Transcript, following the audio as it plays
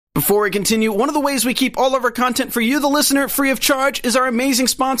Before we continue, one of the ways we keep all of our content for you, the listener, free of charge is our amazing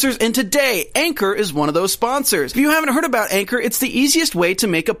sponsors, and today, Anchor is one of those sponsors. If you haven't heard about Anchor, it's the easiest way to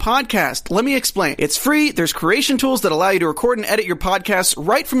make a podcast. Let me explain. It's free, there's creation tools that allow you to record and edit your podcasts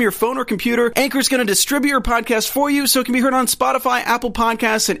right from your phone or computer. Anchor's going to distribute your podcast for you so it can be heard on Spotify, Apple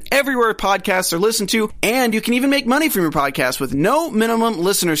Podcasts, and everywhere podcasts are listened to, and you can even make money from your podcast with no minimum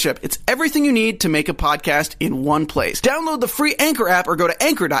listenership. It's everything you need to make a podcast in one place. Download the free Anchor app or go to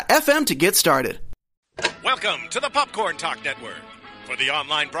anchor.fm to get started. Welcome to the Popcorn Talk Network, for the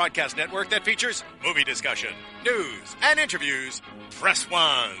online broadcast network that features movie discussion, news, and interviews. Press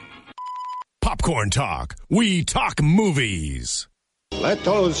 1. Popcorn Talk. We talk movies. Let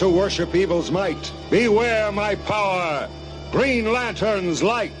those who worship evil's might beware my power. Green Lantern's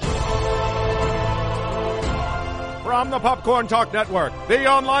light. From the Popcorn Talk Network, the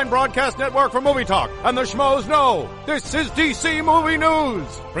online broadcast network for movie talk, and the schmoes know, this is DC Movie News,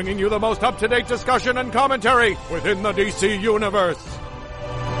 bringing you the most up-to-date discussion and commentary within the DC Universe.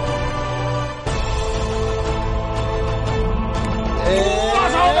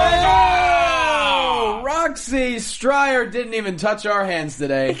 Roxy Stryer didn't even touch our hands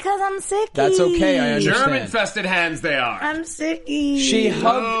today. Because I'm sicky. That's okay, I understand. Germ-infested hands they are. I'm sicky. She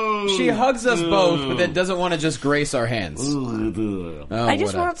hugs us both, but then doesn't want to just grace our hands. I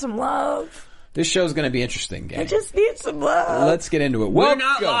just want some love. This show's going to be interesting, gang. I just need some love. Let's get into it. We're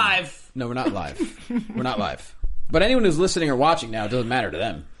not live. No, we're not live. We're not live. But anyone who's listening or watching now, it doesn't matter to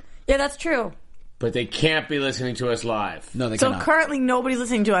them. Yeah, that's true. But they can't be listening to us live. No, they So cannot. currently nobody's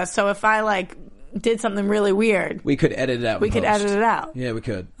listening to us, so if I, did something really weird, We could edit it out. we could edit it out. Yeah, we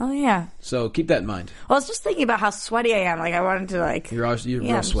could. Oh, yeah. So keep that in mind. Well, I was just thinking about how sweaty I am. I wanted to, You're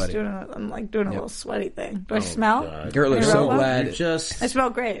real sweaty. I'm doing a little sweaty thing. Do I smell? Girl, so Well, glad. You're just I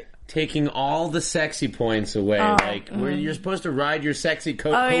smell great. taking all the sexy points away. Where you're supposed to ride your sexy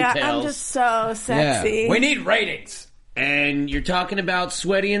Oh, yeah. coattails. I'm just so sexy. Yeah. We need ratings. And you're talking about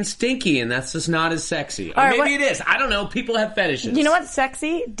sweaty and stinky, and that's just not as sexy. Or All right, maybe it is. I don't know. People have fetishes. You know what's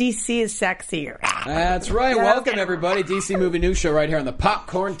sexy? DC is sexier. That's right. Welcome, everybody. DC Movie News Show right here on the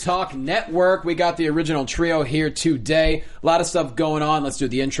Popcorn Talk Network. We got the original trio here today. A lot of stuff going on. Let's do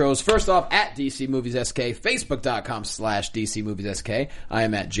the intros. First off, at DC Movies SK, Facebook.com/DC Movies SK. I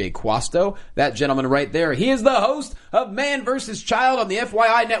am at Jay Quasto. That gentleman right there, he is the host of Man vs. Child on the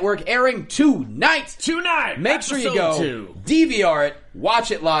FYI Network, airing tonight. Make sure you go, DVR it, watch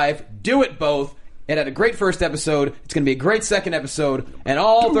it live, do it both. It had a great first episode. It's going to be a great second episode. And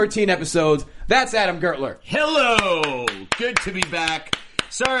all 13 episodes. That's Adam Gertler. Hello! Good to be back.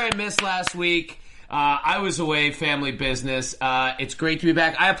 Sorry I missed last week. I was away, family business. It's great to be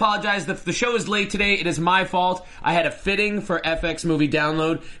back. I apologize. The show is late today. It is my fault. I had a fitting for FX Movie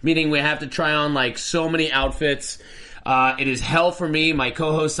Download, meaning we have to try on so many outfits. It is hell for me. My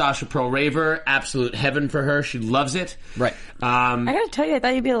co-host Sasha Pearl Raver, absolute heaven for her. She loves it. Right. I gotta tell you, I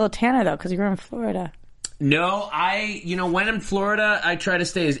thought you'd be a little tanner, though, because you were in Florida. No, when in Florida, I try to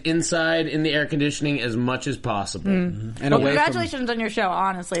stay as inside in the air conditioning as much as possible. And Well, congratulations on your show,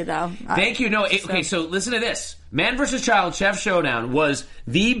 honestly, though. Thank you. No, okay, so listen to this. Man vs. Child Chef Showdown was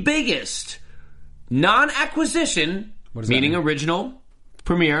the biggest non-acquisition, meaning original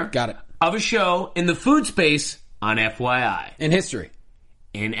premiere, Got it. of a show in the food space on FYI. In history.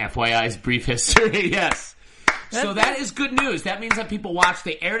 In FYI's brief history, yes. So that is good news. That means that people watch.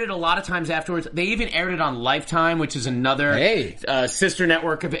 They aired it a lot of times afterwards. They even aired it on Lifetime, which is another sister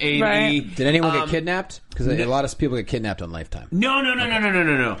network of AD. Right. Did anyone get kidnapped? Because a lot of people get kidnapped on Lifetime. No.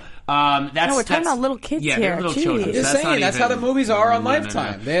 We're talking about little kids yeah, here. they're little Jeez. children. Just saying, that's how the movies are on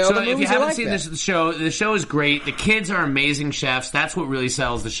Lifetime. So if you haven't seen the show is great. The kids are amazing chefs. That's what really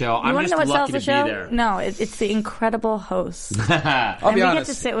sells the show. You I'm want to just know what lucky sells to the show? be there. No, it's the incredible host. I'll And be we honest.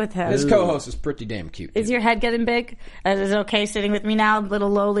 get to sit with him. His co-host is pretty damn cute. Is your head getting big? Is it okay sitting with me now, little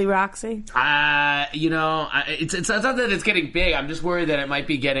lowly Roxy? It's not that it's getting big. I'm just worried that it might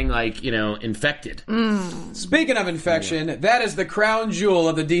be getting infected. Speaking of infection, that is the crown jewel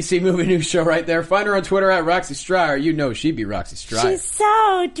of the DC Movie News Show right there. Find her on Twitter at Roxy Stryer. You know she'd be Roxy Stryer. She's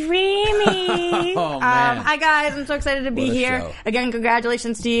so dreamy. Oh, man. Hi, guys. I'm so excited to be What a here. show. Again,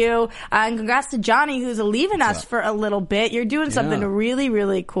 congratulations to you. And congrats to Johnny, who's leaving us for a little bit. You're doing something really,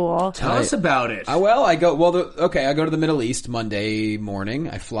 really cool. Tell us about it. I go to the Middle East Monday morning.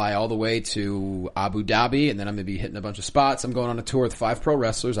 I fly all the way to Abu Dhabi, and then I'm going to be hitting a bunch of spots. I'm going on a tour with 5 pro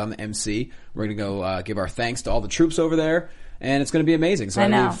wrestlers. I'm the MC. We're going to go give our thanks to all the troops over there. and it's going to be amazing. So I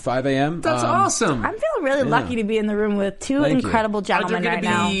leave 5 a.m. That's awesome. I'm feeling really lucky to be in the room with two incredible gentlemen right now. Are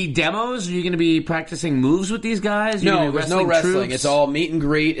there going to be demos? Are you going to be practicing moves with these guys? No, there's no wrestling. Troops? It's all meet and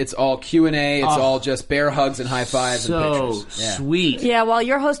greet. It's all Q&A. It's all just bear hugs and high fives and pictures. So sweet. Yeah, while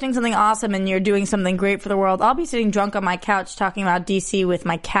you're hosting something awesome and you're doing something great for the world, I'll be sitting drunk on my couch talking about DC with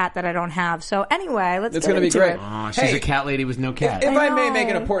my cat that I don't have. So anyway, it's going to be great. Oh, she's a cat lady with no cat. If I may make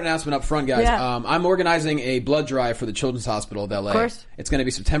an important announcement up front, guys, I'm organizing a blood drive for the Children's Hospital of LA. Of course. It's going to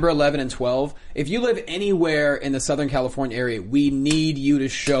be September 11 and 12. If you live anywhere in the Southern California area, we need you to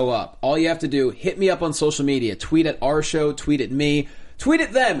show up. All you have to do, hit me up on social media. Tweet at our show, tweet at me, tweet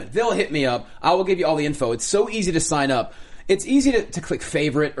at them. They'll hit me up. I will give you all the info. It's so easy to sign up. It's easy to click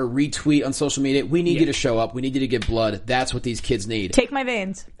favorite or retweet on social media. We need you to show up. We need you to give blood. That's what these kids need. Take my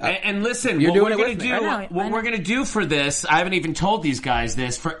veins. And listen, you're what doing we're going to do, what we're going to do for this, I haven't even told these guys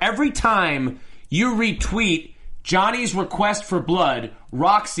this, for every time you retweet Johnny's request for blood,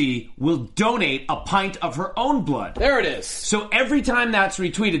 Roxy will donate a pint of her own blood. There it is. So every time that's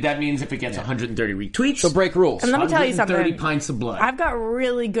retweeted, that means if it gets 130 retweets, so break rules. And let me tell you something. 130 pints of blood. I've got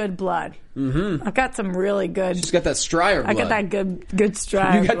really good blood. Mm-hmm. I've got some really good. She's got that Stryer blood. I got that good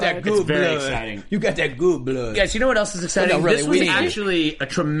Stryer. You got blood. that good it's blood. Very exciting. You got that good blood. Yes, you know what else is exciting? No, really, this was actually a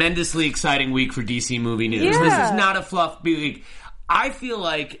tremendously exciting week for DC movie news. Yeah. This is not a fluff week. I feel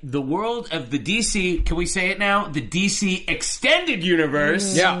like the world of the DC, can we say it now? The DC Extended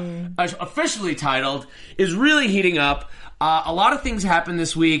Universe, officially titled, is really heating up. A lot of things happened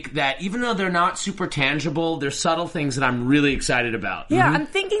this week that, even though they're not super tangible, they're subtle things that I'm really excited about. Yeah, I'm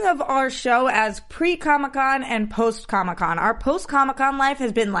thinking of our show as pre-Comic-Con and post-Comic-Con. Our post-Comic-Con life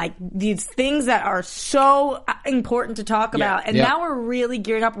has been like these things that are so important to talk about, and now we're really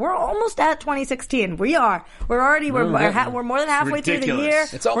gearing up. We're almost at 2016. We are. We're more than halfway through the year.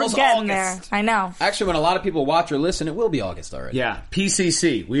 It's almost we're getting August. there. I know. Actually, when a lot of people watch or listen, it will be August already. Yeah,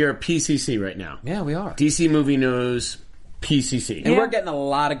 PCC. We are PCC right now. Yeah, we are. DC Movie News. PCC. And we're getting a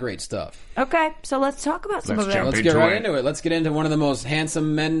lot of great stuff. Okay, so let's talk about some of it. Let's get right into it. Let's get into one of the most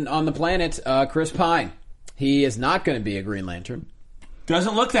handsome men on the planet, Chris Pine. He is not going to be a Green Lantern.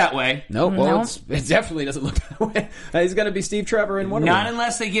 Doesn't look that way. Nope. Well, it definitely doesn't look that way. He's going to be Steve Trevor in Wonder Woman. Not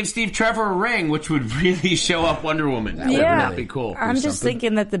unless they give Steve Trevor a ring, which would really show up Wonder Woman. That would really be cool. I'm just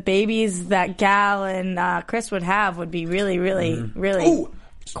thinking that the babies that Gal and Chris would have would be really, really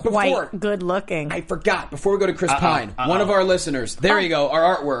quite good looking. I forgot. Before we go to Chris Pine, one of our listeners, there you go,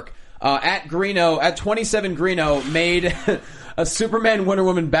 our artwork, at 27 Greeno, made a Superman, Wonder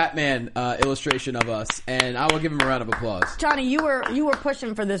Woman, Batman illustration of us, and I will give him a round of applause. Johnny, you were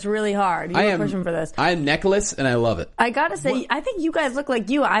pushing for this really hard. You were pushing for this. I am Nicholas, and I love it. I gotta say, I think you guys look like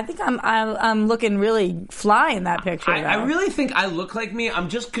you. I think I'm looking really fly in that picture. I really think I look like me. I'm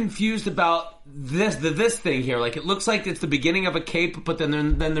just confused about this thing here. Like, it looks like it's the beginning of a cape, but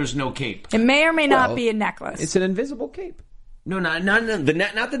then there's no cape. It may or may not be a necklace. It's an invisible cape. No, not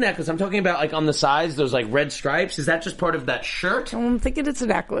the necklace. I'm talking about, like, on the sides, those, like, red stripes. Is that just part of that shirt? I'm thinking it's a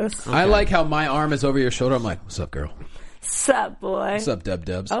necklace. Okay. I like how my arm is over your shoulder. I'm like, what's up, girl? Sup, boy? What's up,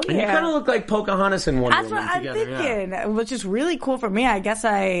 Dubs? Oh, yeah. And you kind of look like Pocahontas and Wonder Woman together. That's what I'm thinking, which is really cool for me. I guess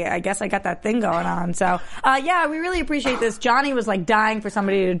I got that thing going on. So, we really appreciate this. Johnny was like dying for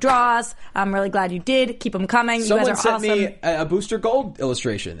somebody to draw us. I'm really glad you did. Keep them coming. Someone you guys are sent me a Booster Gold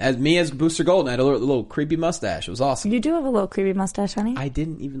illustration as Booster Gold, and I had a little creepy mustache. It was awesome. You do have a little creepy mustache, honey. I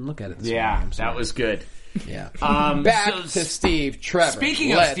didn't even look at it. That was good. Yeah. Back to Steve Trevor.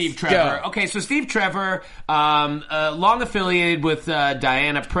 Speaking of Steve Trevor, okay, so Steve Trevor, long affiliated with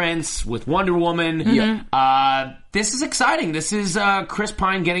Diana Prince, with Wonder Woman. Mm-hmm. This is exciting. This is Chris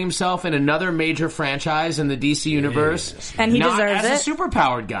Pine getting himself in another major franchise in the DC universe, and he deserves it. Not as a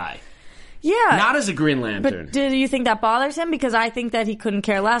superpowered guy. Yeah. Not as a Green Lantern. But do you think that bothers him? Because I think that he couldn't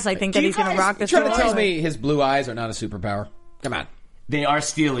care less. I think that he's going to rock this. You're trying to tell me his blue eyes are not a superpower? Come on. They are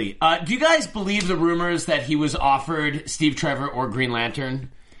steely. Do you guys believe the rumors that he was offered Steve Trevor or Green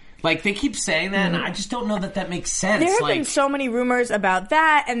Lantern? Like, they keep saying that, and I just don't know that makes sense. There have been so many rumors about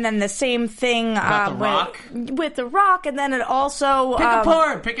that, and then the same thing with The Rock, and then it also... Pick a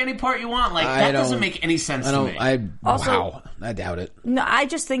part. Pick any part you want. Like, that doesn't make any sense to me. I doubt it. No, I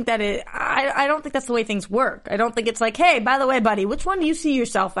just think that I don't think that's the way things work. I don't think it's like, hey, by the way, buddy, which one do you see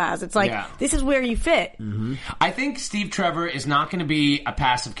yourself as? It's like, this is where you fit. Mm-hmm. I think Steve Trevor is not going to be a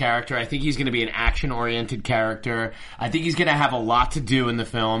passive character. I think he's going to be an action-oriented character. I think he's going to have a lot to do in the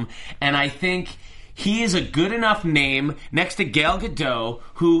film. And I think he is a good enough name next to Gal Gadot,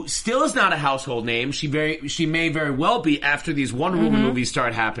 who still is not a household name. She may very well be after these Wonder Woman movies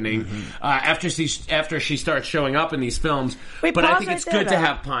start happening, after she starts showing up in these films. But I think it's good to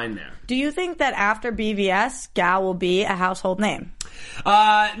have Pine there. Do you think that after BVS, Gal will be a household name?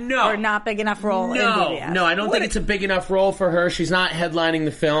 No. Or not big enough role in BVS? No, I don't think it's a big enough role for her. She's not headlining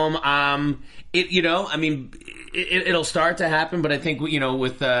the film. It'll start to happen, but I think,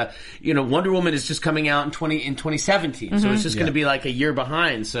 with Wonder Woman is just coming out in 2017, so it's just going to be like a year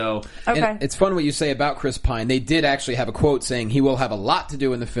behind. So And it's fun what you say about Chris Pine. They did actually have a quote saying he will have a lot to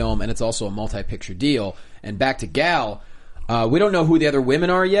do in the film, and it's also a multi-picture deal. And back to Gal, we don't know who the other women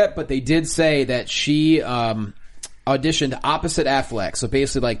are yet, but they did say that she auditioned opposite Affleck, so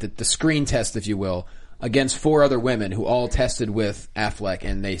basically like the screen test, if you will, against 4 other women who all tested with Affleck,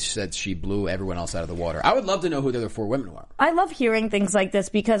 and they said she blew everyone else out of the water. I would love to know who the other 4 women were. I love hearing things like this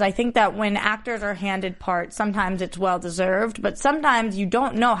because I think that when actors are handed parts, sometimes it's well-deserved, but sometimes you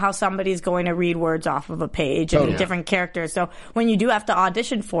don't know how somebody's going to read words off of a page and different characters. So when you do have to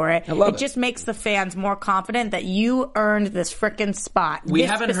audition for it, it just makes the fans more confident that you earned this frickin' spot. We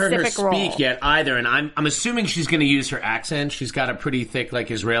haven't heard her speak yet either, and I'm assuming she's going to use her accent. She's got a pretty thick,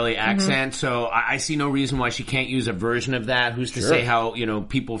 Israeli accent, so I see no reason why she can't use a version of that. Who's to say how,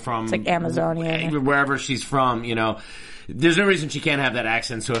 people from... It's like Amazonian. Wherever she's from, there's no reason she can't have that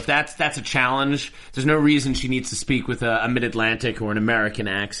accent. So if that's a challenge, there's no reason she needs to speak with a mid-Atlantic or an American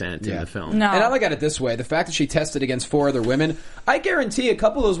accent in the film. No. And I look at it this way. The fact that she tested against 4 other women, I guarantee a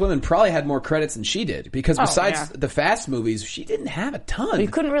couple of those women probably had more credits than she did. Because besides the Fast movies, she didn't have a ton. You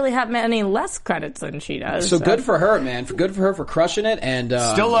couldn't really have any less credits than she does. So good for her, man. Good for her for crushing it. And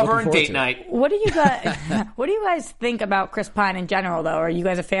still love her in Date Night. What do you guys think about Chris Pine in general, though? Are you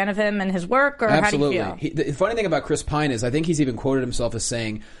guys a fan of him and his work, or Absolutely. how do you feel? The funny thing about Chris Pine is I think he's even quoted himself as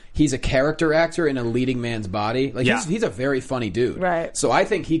saying he's a character actor in a leading man's body. He's a very funny dude. Right. So I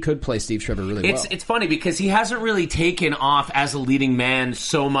think he could play Steve Trevor really well. It's funny because he hasn't really taken off as a leading man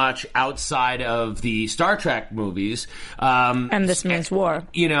so much outside of the Star Trek movies. And This Means War.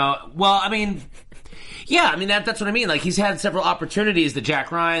 That's what I mean. He's had several opportunities, the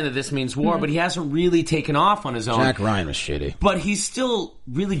Jack Ryan, the This Means War, but he hasn't really taken off on his own. Jack Ryan was shitty. But he's still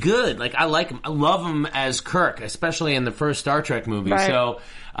really good. I like him. I love him as Kirk, especially in the first Star Trek movie. Right. So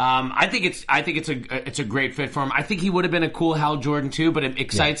I think it's a great fit for him. I think he would have been a cool Hal Jordan too, but it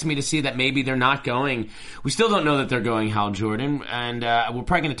excites me to see that maybe they're not going. We still don't know that they're going Hal Jordan, and we're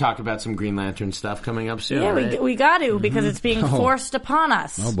probably going to talk about some Green Lantern stuff coming up soon. Yeah, right? we got to because it's being forced upon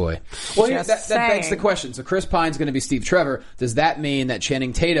us. Oh boy. Well, that begs the question. So Chris Pine's going to be Steve Trevor. Does that mean that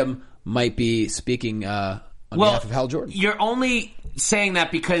Channing Tatum might be speaking on behalf of Hal Jordan? You're only saying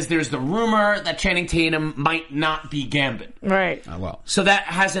that because there's the rumor that Channing Tatum might not be Gambit. Right. So that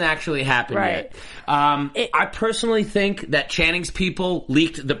hasn't actually happened yet. I personally think that Channing's people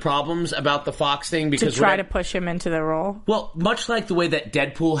leaked the problems about the Fox thing because to try to push him into the role. Well, much like the way that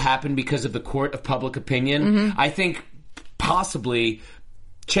Deadpool happened because of the court of public opinion, I think possibly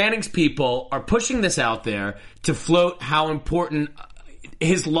Channing's people are pushing this out there to float how important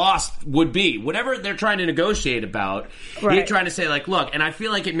his loss would be. Whatever they're trying to negotiate about, you're trying to say, look, and I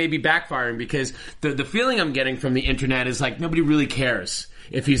feel like it may be backfiring because the feeling I'm getting from the internet is nobody really cares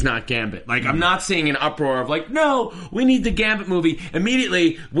if he's not Gambit. I'm not seeing an uproar of no, we need the Gambit movie.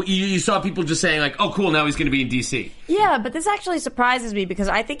 Immediately, you saw people just saying oh, cool, now he's going to be in DC. Yeah, but this actually surprises me because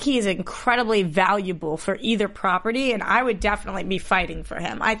I think he is incredibly valuable for either property, and I would definitely be fighting for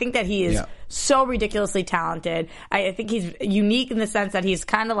him. I think that he is so ridiculously talented. I think he's unique in the sense that he's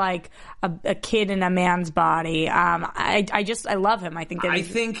kind of like a kid in a man's body. I love him. I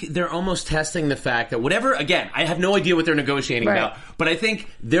think they're almost testing the fact that whatever, again, I have no idea what they're negotiating about, but I think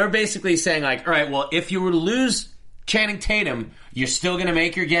they're basically saying all right, well, if you were to lose Channing Tatum, you're still going to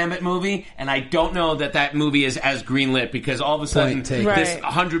make your Gambit movie, and I don't know that movie is as greenlit because all of a sudden this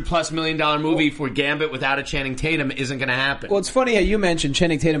 $100+ million movie for Gambit without a Channing Tatum isn't going to happen. Well, it's funny how you mentioned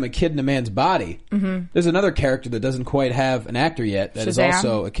Channing Tatum, a kid in a man's body. Mm-hmm. There's another character that doesn't quite have an actor yet that is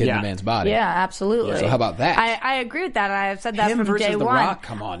also a kid in a man's body. Yeah, absolutely. So how about that? I agree with that. I've said that Him from versus day The one. Rock,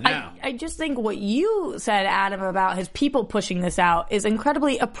 come on now. I just think what you said, Adam, about his people pushing this out is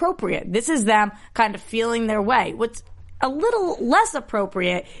incredibly appropriate. This is them kind of feeling their way. What's a little less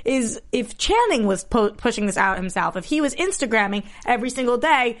appropriate is if Channing was pushing this out himself. If he was Instagramming every single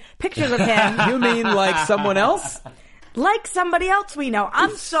day pictures of him. You mean like someone else? Like somebody else we know.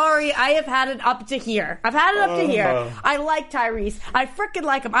 I'm sorry, I have had it up to here. I like Tyrese. I frickin'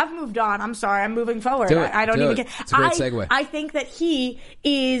 like him. I've moved on. I'm sorry, I'm moving forward. Do it. I don't even care. It's a great segue. I think that he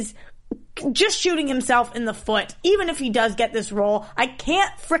is just shooting himself in the foot. Even if he does get this role, I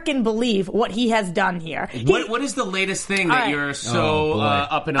can't frickin' believe what he has done here. What is the latest thing that you're so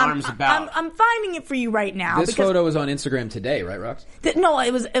up in arms about? I'm finding it for you right now. This photo was on Instagram today, right, Rox? No,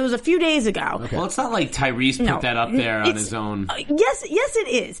 it was a few days ago. Okay. Well, it's not like Tyrese put that up there on his own. Yes, it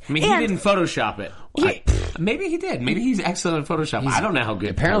is. I mean, he didn't Photoshop it. Maybe he did. Maybe he's excellent at Photoshop. I don't know how good.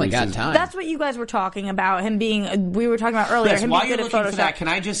 Apparently, Tyrese got is. time. That's what you guys were talking about. Him being. We were talking about earlier. Yes, him while being you're good at looking Photoshop. for that, can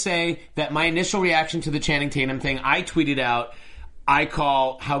I just say that my initial reaction to the Channing Tatum thing, I tweeted out, I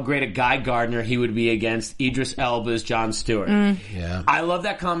call how great a Guy Gardner he would be against Idris Elba's Jon Stewart. Yeah. I love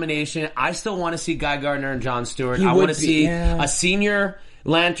that combination. I still want to see Guy Gardner and Jon Stewart. I want to see a senior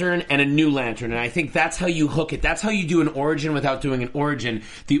Lantern and a new Lantern, and I think that's how you hook it. That's how you do an origin without doing an origin.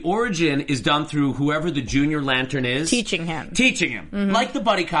 The origin is done through whoever the junior Lantern is. Teaching him. Like the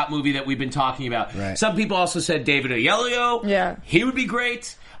Buddy Cop movie that we've been talking about. Right. Some people also said David Oyelowo. Yeah. He would be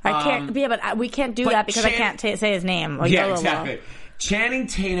great. I can't. But we can't do that because I can't say his name. Exactly. Channing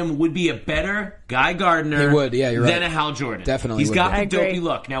Tatum would be a better Guy Gardner He would, yeah, you're right. than a Hal Jordan. Definitely He's would got be. the dopey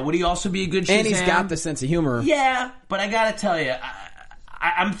look. Now, would he also be a good Shazam? And he's got the sense of humor. Yeah, but I gotta tell you,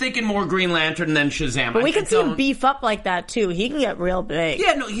 I'm thinking more Green Lantern than Shazam. But we could see him beef up like that, too. He can get real big.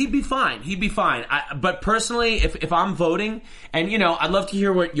 Yeah, no, he'd be fine. But personally, if I'm voting, and, I'd love to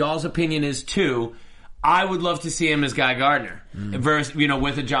hear what y'all's opinion is, too, I would love to see him as Guy Gardner versus,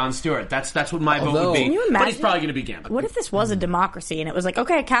 with a Jon Stewart. That's what my vote would be. Can you imagine? But he's probably going to be Gambit. What if this was a democracy and it was like,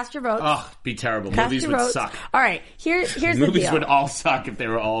 okay, cast your votes. Oh, it'd be terrible. Cast Movies your would votes. suck. All right, here's the deal. Movies would all suck if they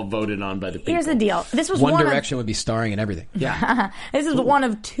were all voted on by the people. Here's the deal. This was One Direction would be starring in everything. Yeah. This is one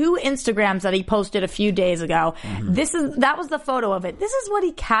of 2 Instagrams that he posted a few days ago. That was the photo of it. This is what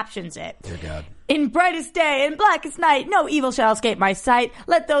he captions it. Dear God. In brightest day, in blackest night, no evil shall escape my sight.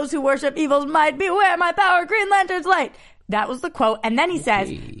 Let those who worship evil's might beware my power, Green Lantern's light. That was the quote. And then he says,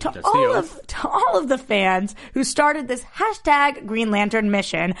 to all of the fans who started this hashtag Green Lantern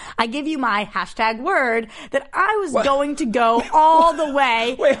mission, I give you my hashtag word that I was going to go all the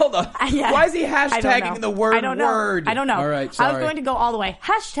way. Wait, hold on. Yeah. Why is he hashtagging the word word? I don't know. All right, sorry. I was going to go all the way.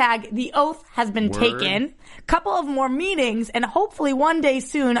 Hashtag the oath has been taken. Couple of more meetings, and hopefully one day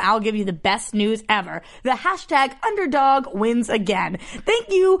soon I'll give you the best news ever. The hashtag underdog wins again. Thank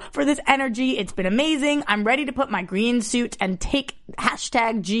you for this energy. It's been amazing. I'm ready to put my green suit and take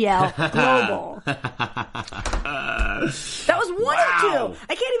hashtag GL global. That was one or 2.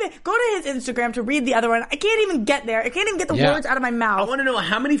 I can't even go to his Instagram to read the other one. I can't even get there. I can't even get the words out of my mouth. I want to know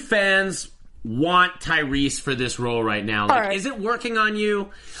how many fans want Tyrese for this role right now. Like, is it working on you?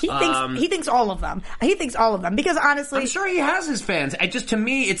 He thinks all of them. He thinks all of them because honestly, I'm sure he has his fans. To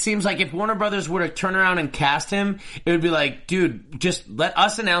me, it seems like if Warner Brothers were to turn around and cast him, it would be like, dude, just let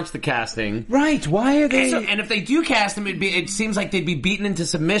us announce the casting. Right? Why are they? And if they do cast him, it seems like they'd be beaten into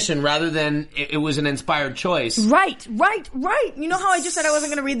submission rather than it was an inspired choice. Right. You know how I just said I wasn't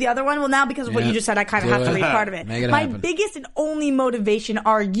going to read the other one? Well, now because of what you just said, I kind of have to read part of it. My biggest and only motivation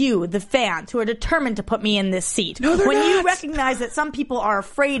are you, the fans, who are determined to put me in this seat. No, they're when not. you recognize that some people are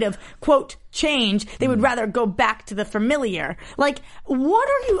afraid of, quote, change, they would rather go back to the familiar. Like, what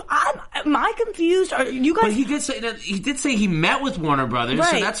are you? Am I confused? Are you guys? But he did say he met with Warner Brothers,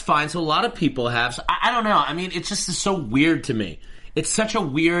 so that's fine. So a lot of people have. So I don't know. I mean, it's just so weird to me. It's such a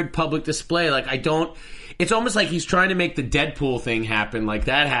weird public display. Like, it's almost like he's trying to make the Deadpool thing happen, like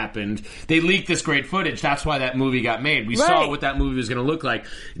that happened. They leaked this great footage. That's why that movie got made. We saw what that movie was going to look like.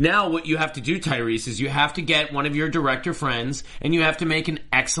 Now what you have to do, Tyrese, is you have to get one of your director friends and you have to make an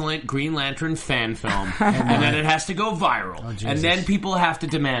excellent Green Lantern fan film. And then it has to go viral. And then people have to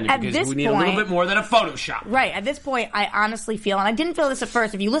demand it because we need a little bit more than a Photoshop. Right. At this point, I honestly feel, and I didn't feel this at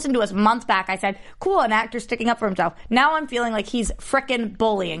first, if you listened to us months back, I said, cool, an actor sticking up for himself. Now I'm feeling like he's frickin'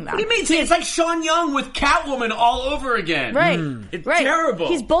 bullying them. What do you mean? It's like Sean Young with Catwoman all over again. Right. It's terrible.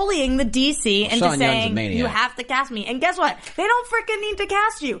 He's bullying the DC into Sean saying, you have to cast me. And guess what? They don't frickin' need to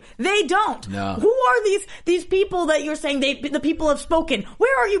cast you. They don't. No. Who are these people that you're saying the people have spoken?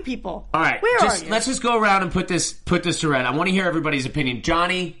 Where are you people? All right. Where are you? Let's just go around and put this to rest. I want to hear everybody's opinion.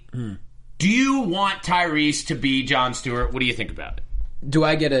 Johnny, do you want Tyrese to be Jon Stewart? What do you think about it? Do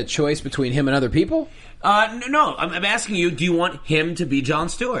I get a choice between him and other people? No. I'm asking you, do you want him to be Jon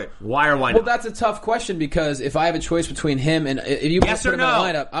Stewart? Why or why not? Well, that's a tough question because if I have a choice between him and if you yes put or him no?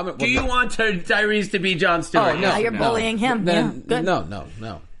 in a lineup, do you want Tyrese to be Jon Stewart? Oh, no. You're bullying him. Then, Good. No.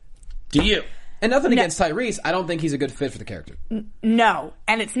 Do you? And nothing against Tyrese. I don't think he's a good fit for the character. No.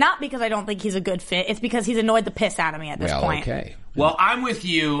 And it's not because I don't think he's a good fit. It's because he's annoyed the piss out of me at this point. Okay. Well, I'm with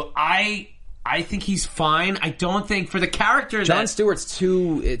you. I think he's fine. I don't think for the character Jon Stewart's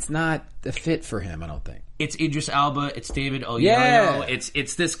too. It's not the fit for him. I don't think. It's Idris Elba. It's David Oyelowo. Yeah.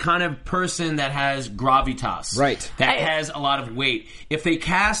 It's this kind of person that has gravitas. Right. That has a lot of weight. If they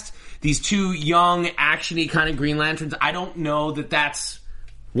cast these two young, actiony kind of Green Lanterns, I don't know that that's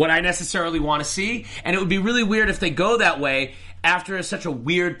what I necessarily want to see. And it would be really weird if they go that way after such a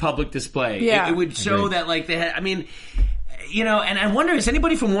weird public display. Yeah. It would show that, like, they had... I mean... You know, and I wonder, has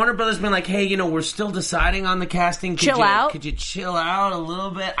anybody from Warner Brothers been like, hey, you know, we're still deciding on the casting. Could you chill out a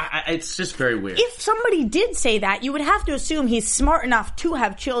little bit? It's just very weird. If somebody did say that, you would have to assume he's smart enough to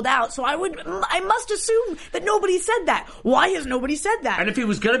have chilled out. So I must assume that nobody said that. Why has nobody said that? And if he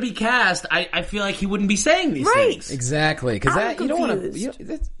was going to be cast, I feel like he wouldn't be saying these things. Exactly. Because you don't want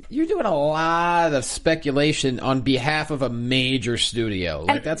to... You're doing a lot of speculation on behalf of a major studio.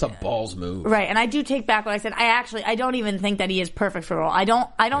 Like, that's a balls move. Right, and I do take back what I said. I don't even think that he is perfect for the role. I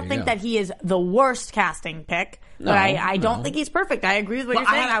don't think that he is the worst casting pick. But I don't think he's perfect. I agree with what you're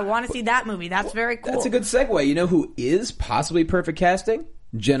saying. I want to see that movie. That's very cool. That's a good segue. You know who is possibly perfect casting?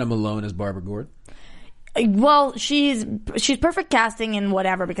 Jenna Malone as Barbara Gordon. Well, she's perfect casting in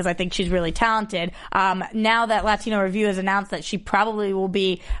whatever because I think she's really talented. Now that Latino Review has announced that she probably will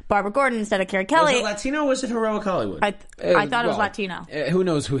be Barbara Gordon instead of Carrie Kelly. Was it Latino or was it Heroic Hollywood? I thought it was Latino. Who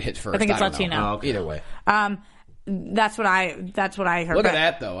knows who hit first? I think it's Latino. Oh, okay. Either way. That's what I heard. Look at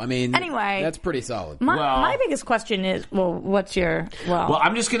that, though. I mean, anyway, that's pretty solid. My biggest question is, what's your... Well,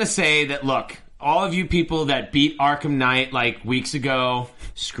 I'm just going to say that, look, all of you people that beat Arkham Knight like weeks ago,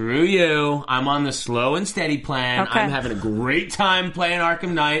 screw you. I'm on the slow and steady plan. Okay. I'm having a great time playing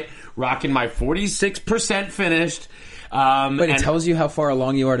Arkham Knight, rocking my 46% finished. But it tells you how far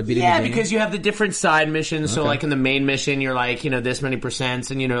along you are to beating the game? Yeah, because you have the different side missions. Okay. So, like, in the main mission, you're like, you know, this many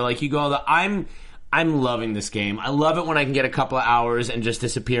percents. And, you know, like, you go... I'm loving this game. I love it when I can get a couple of hours and just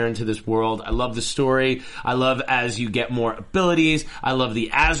disappear into this world. I love the story. I love as you get more abilities. I love the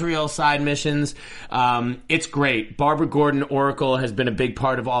Azrael side missions. It's great. Barbara Gordon, Oracle, has been a big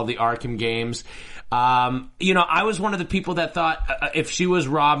part of all the Arkham games. You know, I was one of the people that thought if she was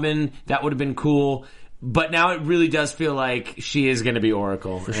Robin, that would have been cool. But now it really does feel like she is going to be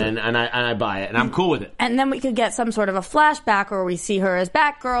Oracle, for sure. and I buy it, and I'm cool with it. And then we could get some sort of a flashback where we see her as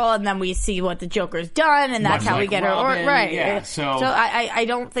Batgirl, and then we see what the Joker's done, and that's how we get Robin, her. Right. Yeah, so I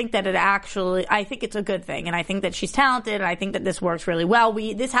don't think that it actually... I think it's a good thing, and I think that she's talented, and I think that this works really well.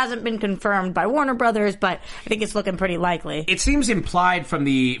 This hasn't been confirmed by Warner Brothers, but I think it's looking pretty likely. It seems implied from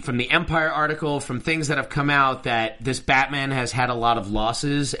the Empire article, from things that have come out, that this Batman has had a lot of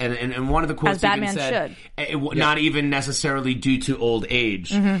losses, and one of the quotes as Batman even said... should. Not even necessarily due to old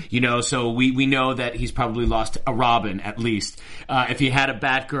age, you know. So we know that he's probably lost a Robin at least. If he had a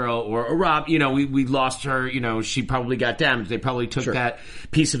Batgirl or a Rob, you know, we lost her. You know, she probably got damaged. They probably took that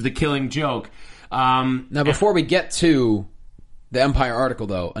piece of the Killing Joke. Now, before we get to the Empire article,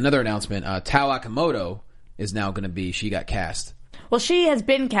 though, another announcement: Tao Akamoto is now going to be. She got cast. Well, she has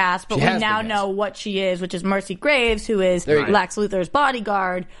been cast, but we now know what she is, which is Mercy Graves, who is Lex Luthor's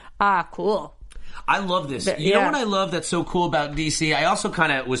bodyguard. Cool. I love this. You know what I love that's so cool about DC? I also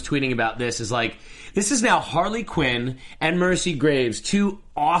kind of was tweeting about this, is like, this is now Harley Quinn and Mercy Graves, two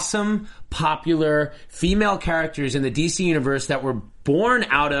awesome, popular female characters in the DC universe that were born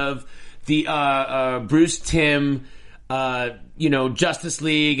out of the Bruce Timm, you know, Justice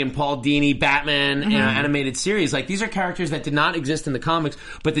League and Paul Dini, Batman animated series. Like, these are characters that did not exist in the comics,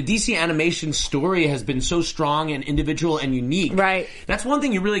 but the DC animation story has been so strong and individual and unique. Right. That's one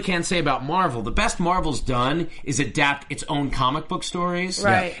thing you really can't say about Marvel. The best Marvel's done is adapt its own comic book stories.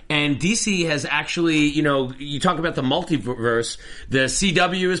 Right. And DC has actually, you know, you talk about the multiverse. The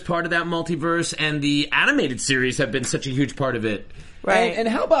CW is part of that multiverse, and the animated series have been such a huge part of it. Right. And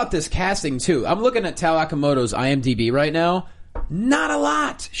how about this casting, too? I'm looking at Tao Akamoto's IMDb right now. Not a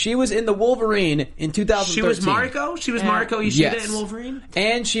lot. She was in The Wolverine in 2013. She was Mariko? She was Mariko Ishida in Wolverine?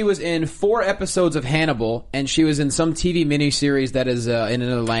 And she was in 4 episodes of Hannibal, and she was in some TV miniseries that is in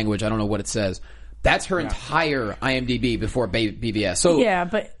another language. I don't know what it says. That's her entire IMDb before BVS. So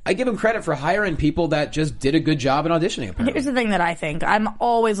but I give him credit for hiring people that just did a good job in auditioning, apparently. Here's the thing that I think. I'm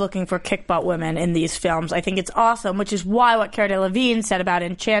always looking for kick-butt women in these films. I think it's awesome, which is why what Cara Delevingne said about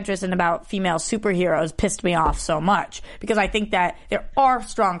Enchantress and about female superheroes pissed me off so much. Because I think that there are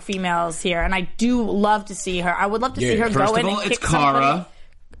strong females here, and I do love to see her. I would love to see her go in and kick Cara.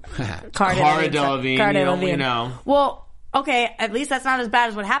 Cara Delevingne. You know. Well... Okay, at least that's not as bad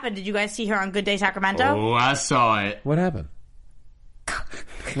as what happened. Did you guys see her on Good Day Sacramento? Oh, I saw it. What happened?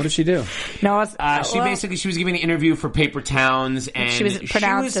 What did she do? No, she was giving an interview for Paper Towns, and she was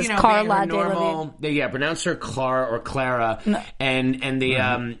pronounced as Carla Delevingne. Pronounced her Clara or Clara, no. and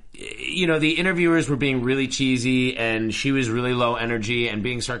the the interviewers were being really cheesy, and she was really low energy and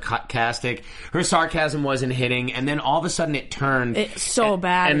being sarcastic. Her sarcasm wasn't hitting, and then all of a sudden it turned. It's so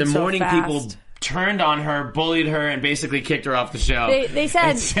bad. And the so morning fast. people turned on her, bullied her, and basically kicked her off the show. They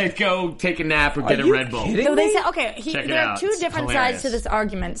said, go take a nap or get a Red Bull. So they said, okay, Check it there are out. two It's different hilarious. sides to this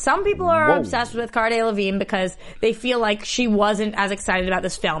argument. Some people are obsessed with Cara Delevingne because they feel like she wasn't as excited about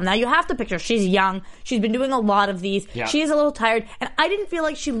this film. Now, you have to picture, she's young. She's been doing a lot of these. Yeah. She is a little tired. And I didn't feel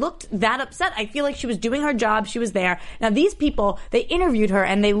like she looked that upset. I feel like she was doing her job. She was there. Now, these people, they interviewed her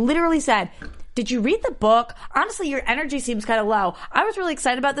and they literally said, did you read the book? Honestly, your energy seems kind of low. I was really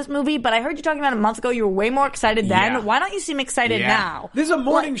excited about this movie, but I heard you talking about it a month ago. You were way more excited then. Yeah. Why don't you seem excited now? This is a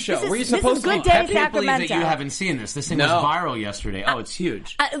morning show. This is, Were you this supposed is to be Good Day I can't believe Sacramento. that you haven't seen this. This thing was viral yesterday. Oh, it's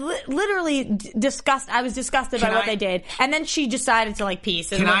huge. I was disgusted by what they did, and then she decided to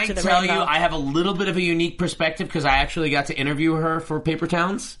peace. And Can went I to the tell you, rainbow. I have a little bit of a unique perspective because I actually got to interview her for Paper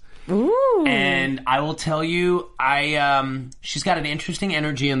Towns. Ooh. And I will tell you, she's got an interesting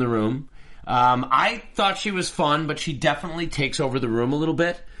energy in the room. I thought she was fun, but she definitely takes over the room a little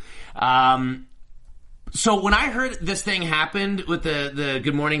bit. So when I heard this thing happened with the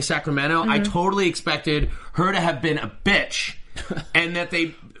Good Morning Sacramento, I totally expected her to have been a bitch and that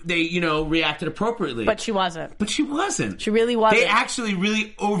they reacted appropriately. But she wasn't. But she wasn't. She really wasn't. They actually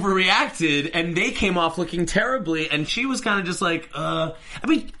really overreacted, and they came off looking terribly, and she was kind of just like,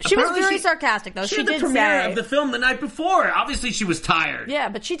 She was very sarcastic, though. She She had the did premiere say of the film the night before. Obviously, she was tired. Yeah,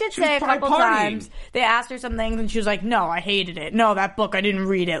 but she did She was say a probably couple partying. times. They asked her some things, and she was like, no, I hated it. No, that book, I didn't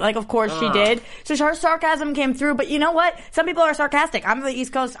read it. Of course she did. So her sarcasm came through, but you know what? Some people are sarcastic. I'm from the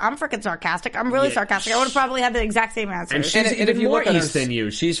East Coast. I'm freaking sarcastic. I'm really sarcastic. I would have probably had the exact same answer. And she's And even if you more look at her- east than you.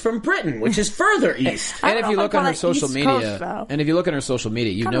 She's from Britain, which is further east. I And don't if know you if I'd look on call her that social East media, Coast, though. and if you look on her social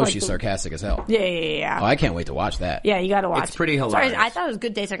media, you Kinda know like she's the- sarcastic as hell. Yeah. Oh, I can't wait to watch that. Yeah, you got to watch. It's pretty Sorry, hilarious. I thought it was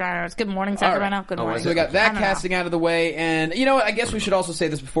Good Day Sacramento. It's Good Morning All right. Sacramento. Good morning. So we got I that don't know. casting out of the way, and you know what? I guess we should also say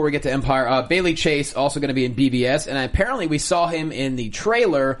this before we get to Empire. Bailey Chase also going to be in BBS, and apparently we saw him in the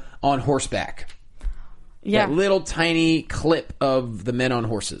trailer on horseback. Yeah. That little tiny clip of the men on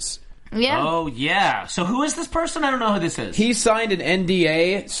horses. Yeah. Oh, yeah. So who is this person? I don't know who this is. He signed an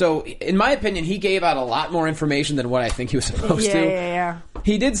NDA, so in my opinion, he gave out a lot more information than what I think he was supposed to. Yeah.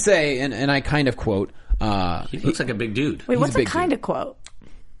 He did say, and I kind of quote, He looks like a big dude. Wait, He's what's a a big kind dude. of quote?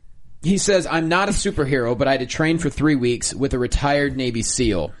 he says, I'm not a superhero, but I had to train for 3 weeks with a retired Navy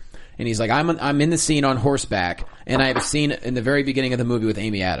SEAL. And he's like, I'm in the scene on horseback, and I have a scene in the very beginning of the movie with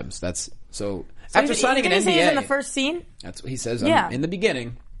Amy Adams. So after signing an did he say he's NDA, in the first scene? that's what he says. Yeah. I'm in the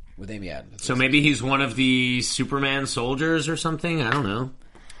beginning with Amy Adams. So maybe he's one of the Superman soldiers or something? I don't know.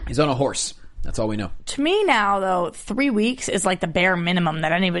 He's on a horse. That's all we know. To me now, though, 3 weeks is like the bare minimum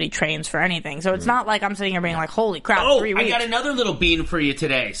that anybody trains for anything. So it's not like I'm sitting here being like, holy crap, Oh, 3 I weeks. got another little bean for you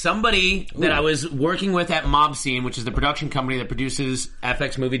today. Somebody that I was working with at Mob Scene, which is the production company that produces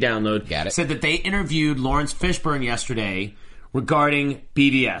FX Movie Download, Got it. said that they interviewed Lawrence Fishburne yesterday regarding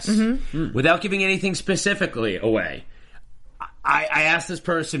BBS. Mm-hmm. Without giving anything specifically away. I asked this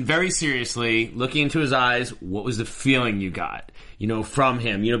person very seriously, looking into his eyes, what was the feeling you got, from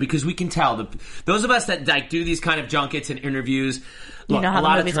him? Because we can tell. Those of us that do these kind of junkets and interviews, look, know how a the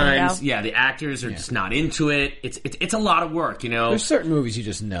lot of movie's gonna times, go. the actors are just not into it. It's a lot of work, There's certain movies you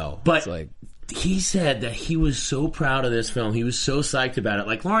just know. But It's like, he said that he was so proud of this film. He was so psyched about it.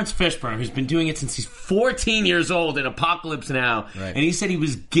 Like Lawrence Fishburne, who's been doing it since he's 14 years old in Apocalypse Now. Right. And he said he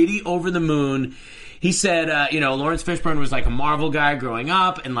was giddy over the moon. He said, Lawrence Fishburne was like a Marvel guy growing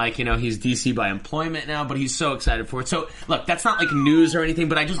up, and he's DC by employment now, but he's so excited for it. So, look, that's not like news or anything,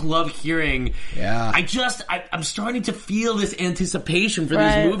 but I just love hearing. Yeah. I'm starting to feel this anticipation for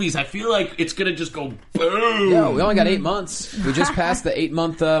Right. these movies. I feel like it's going to just go boom. yeah, we only got 8 months. We just passed the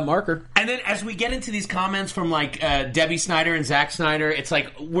 8-month marker. And then as we get into these comments from Debbie Snyder and Zack Snyder, it's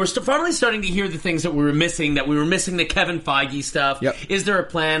like we're finally starting to hear the things that we were missing. That we were missing the Kevin Feige stuff. Yep. Is there a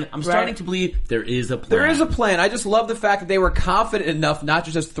plan? I'm starting to believe there is a plan. There is a plan. I just love the fact that they were confident enough not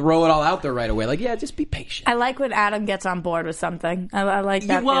to just throw it all out there right away. Like, yeah, just be patient. I like when Adam gets on board with something. I like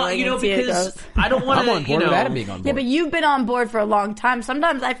that. Well, feeling and see it because goes. I don't want I'm to. on board with Adam being on board. Yeah, but you've been on board for a long time.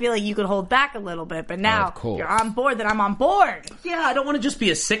 Sometimes I feel like you could hold back a little bit, but now of course. you're on board, then I'm on board. Yeah, I don't want to just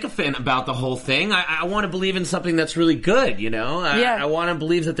be a sycophant about the whole thing. I want to believe in something that's really good. I want to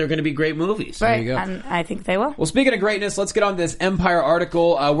believe that they're going to be great movies. Right, you go. and I think they will. Well, speaking of greatness, let's get on to this Empire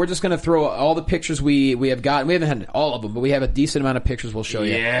article. We're just going to throw all the pictures we have gotten. We haven't had all of them, but we have a decent amount of pictures we'll show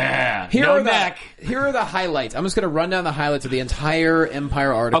you. Yeah. Here No are neck. here are the highlights. I'm just going to run down the highlights of the entire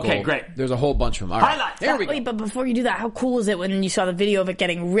Empire article. Okay, great. There's a whole bunch of them. All right. Highlights. There we go. Wait, but before you do that, how cool is it when you saw the video of it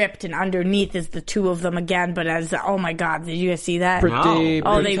getting ripped and underneath is the two of them again? But as oh my god, did you guys see that? Pretty, No. Oh,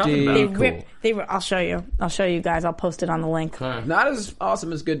 What are they you talking about? I'll show you. I'll show you guys. I'll post it on the link. Not as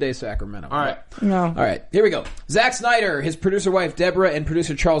awesome as Good Day Sacramento. All right. No. All right, here we go. Zack Snyder, his producer wife Deborah, and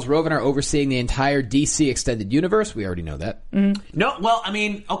producer Charles Roven are overseeing the entire DC extended universe. We already know that. No, well, I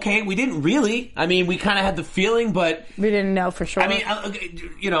mean, okay, we didn't really. I mean, we kind of had the feeling, but We didn't know for sure. I mean,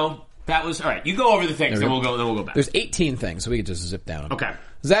 that was all right. You go over the things, then we'll go back. There's 18 things, so we can just zip down. Okay.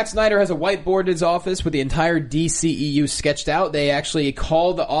 Zack Snyder has a whiteboard in his office with the entire DCEU sketched out. They actually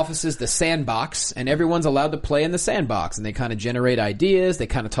call the offices the sandbox, and everyone's allowed to play in the sandbox, and they kind of generate ideas. They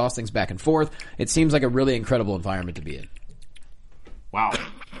kind of toss things back and forth. It seems like a really incredible environment to be in. Wow.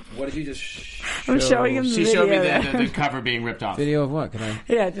 What did you just show? I'm showing him the She video. showed me the cover being ripped off. Video of what? Can I?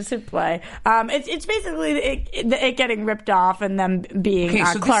 Yeah, just hit play. It's basically it getting ripped off and them being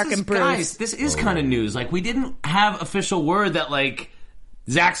Clark and Bruce. Guys, this is kind of news. Like, we didn't have official word that, like,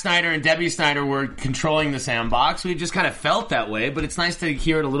 Zack Snyder and Debbie Snyder were controlling the sandbox. We just kind of felt that way, but it's nice to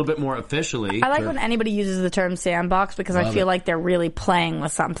hear it a little bit more officially. I like when anybody uses the term sandbox because I feel like they're really playing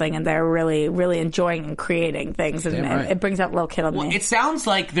with something and they're really, really enjoying and creating things, and it brings out little kid on me. It sounds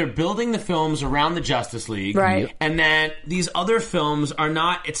like they're building the films around the Justice League, right? And then these other films are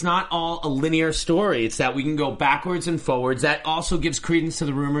not. It's not all a linear story. It's that we can go backwards and forwards. That also gives credence to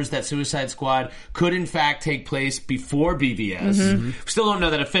the rumors that Suicide Squad could, in fact, take place before BVS. Still don't know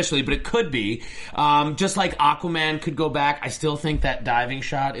that officially, but it could be. Just like Aquaman could go back. I still think that diving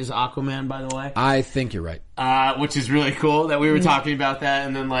shot is Aquaman, by the way. I think you're right. Which is really cool that we were talking about that,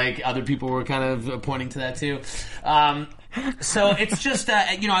 and then like other people were kind of pointing to that too. So it's just,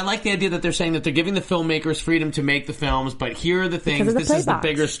 I like the idea that they're saying that they're giving the filmmakers freedom to make the films, but here are the things. This is the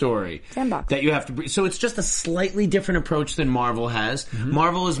bigger story that you have to. So it's just a slightly different approach than Marvel has.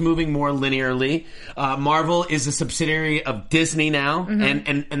 Marvel is moving more linearly. Marvel is a subsidiary of Disney now,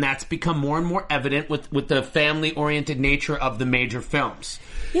 and that's become more and more evident with the family-oriented nature of the major films.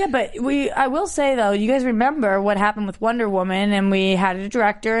 Yeah, but I will say, though, you guys remember what happened with Wonder Woman, and we had a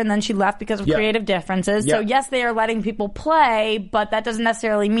director, and then she left because of creative differences. So, yes, they are letting people play, but that doesn't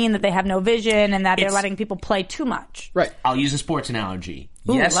necessarily mean that they have no vision and that they're letting people play too much. Right. I'll use a sports analogy.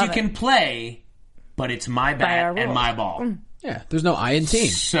 Ooh, yes, you can play, but it's my bat and my ball. Yeah, there's no I in team.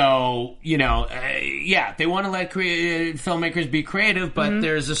 So, they want to let filmmakers be creative, but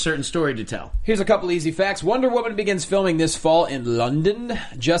there's a certain story to tell. Here's a couple easy facts. Wonder Woman begins filming this fall in London.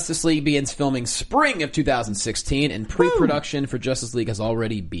 Justice League begins filming spring of 2016, and pre-production for Justice League has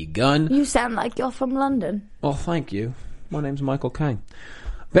already begun. You sound like you're from London. Well, thank you. My name's Michael Caine.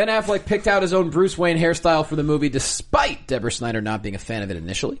 Ben Affleck picked out his own Bruce Wayne hairstyle for the movie, despite Deborah Snyder not being a fan of it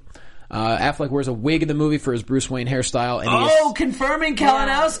initially. Affleck wears a wig in the movie for his Bruce Wayne hairstyle. And confirming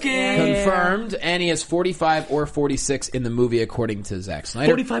Kalinowski! Confirmed, and he has 45 or 46 in the movie, according to Zack Snyder.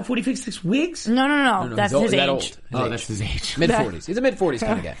 45, 46 wigs? No. That's his age. Old. That's his age. Mid-40s. He's a mid-40s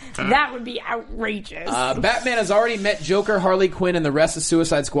kind of guy. That would be outrageous. Batman has already met Joker, Harley Quinn, and the rest of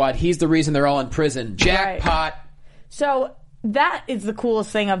Suicide Squad. He's the reason they're all in prison. Jackpot. So that is the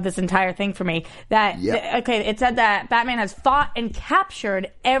coolest thing of this entire thing for me. It said that Batman has fought and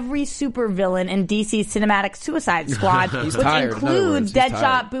captured every supervillain in DC's cinematic Suicide Squad, which includes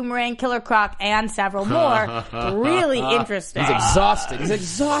Deadshot, Boomerang, Killer Croc, and several more. Really interesting. He's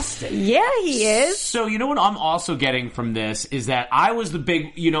exhausted. Yeah, he is. So, you know what I'm also getting from this is that I was the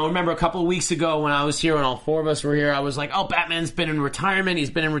big, remember a couple of weeks ago when I was here and all four of us were here, I was like, oh, Batman's been in retirement. He's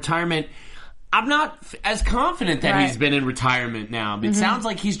been in retirement. I'm not as confident that he's been in retirement now. It sounds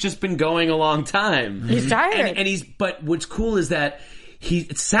like he's just been going a long time. He's tired. But what's cool is that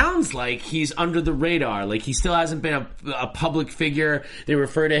it sounds like he's under the radar. Like, he still hasn't been a public figure. They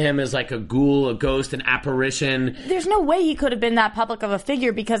refer to him as like a ghoul, a ghost, an apparition. There's no way he could have been that public of a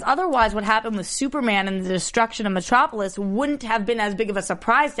figure, because otherwise what happened with Superman and the destruction of Metropolis wouldn't have been as big of a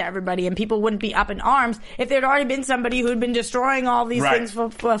surprise to everybody, and people wouldn't be up in arms if there'd already been somebody who'd been destroying all these things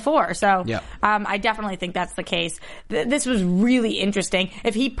before. So I definitely think that's the case. This was really interesting.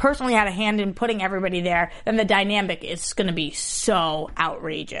 If he personally had a hand in putting everybody there, then the dynamic is going to be so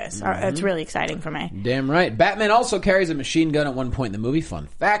outrageous. It's really exciting for me. Damn right. Batman also carries a machine gun at one point in the movie. Fun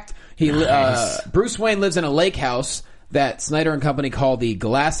fact. Bruce Wayne lives in a lake house that Snyder and company call the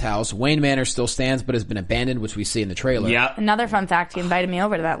Glass House. Wayne Manor still stands but has been abandoned, which we see in the trailer. Yep. Another fun fact, he invited me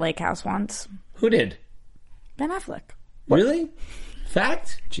over to that lake house once. Who did? Ben Affleck. Really?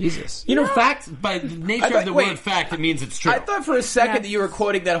 Fact? Jesus. Fact, by nature of the word fact, it means it's true. I thought for a second that you were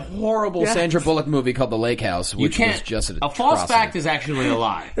quoting that horrible Sandra Bullock movie called The Lake House, which was just a false fact is actually a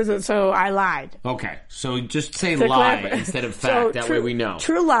lie. So I lied. Okay, so just say lie instead of fact. That way we know.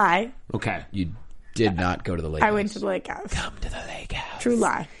 True lie. Okay. You did not go to the lake house. I went to the lake house. Come to the lake house. True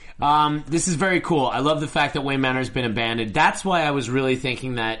lie. This is very cool. I love the fact that Wayne Manor has been abandoned. That's why I was really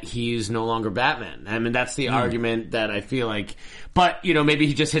thinking that he's no longer Batman. I mean, that's the argument that I feel like. But, maybe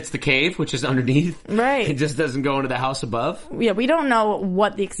he just hits the cave, which is underneath. Right. He just doesn't go into the house above. Yeah, we don't know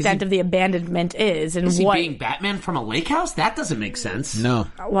what the extent of the abandonment is. And is he what... being Batman from a lake house? That doesn't make sense. No.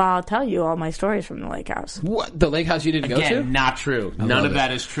 Well, I'll tell you all my stories from the lake house. What? The lake house you didn't go to? Again, not true. None of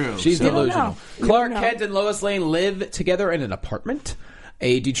that is true. She's delusional. You Clark don't know. Kent and Lois Lane live together in an apartment.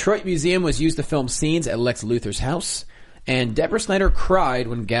 A Detroit museum was used to film scenes at Lex Luthor's house. And Deborah Snyder cried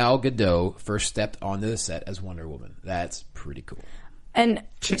when Gal Gadot first stepped onto the set as Wonder Woman. That's pretty cool. And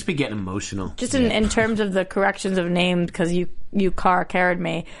chicks be getting emotional. Just in terms of the corrections of names, because you carried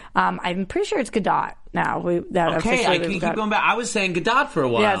me, I'm pretty sure it's Gadot now. Okay, I can keep going back. I was saying Gadot for a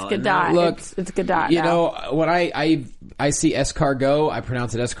while. Yeah, it's Gadot. Look, it's Gadot. You know, when I see escargot, I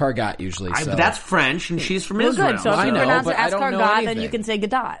pronounce it escargot usually. So. But that's French, and she's from well, Israel. Good. So if you pronounce it escargot, then you can say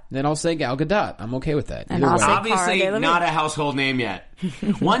Gadot. Then I'll say Gal Gadot. I'm okay with that. And I'll say obviously not a household name yet.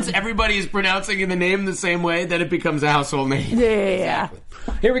 Once everybody is pronouncing the name the same way, then it becomes a household name. Yeah. Exactly.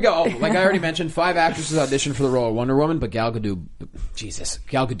 Here we go. Like I already mentioned, 5 actresses auditioned for the role of Wonder Woman, but Gal Gadot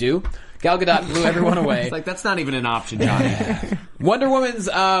blew everyone away. It's like, that's not even an option, Johnny. Wonder Woman's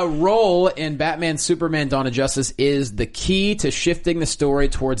role in Batman Superman Dawn of Justice is the key to shifting the story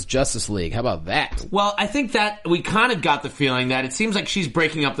towards Justice League. How about that? Well, I think that we kind of got the feeling that it seems like she's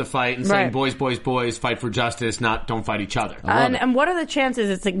breaking up the fight and saying, boys, boys, boys, fight for justice, not don't fight each other. And what are the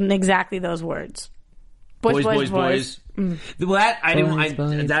chances it's exactly those words? Boys, boys, boys. Well,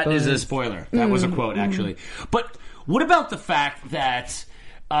 that is a spoiler. That was a quote, actually. But what about the fact that,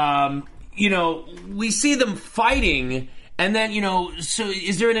 we see them fighting, and then, so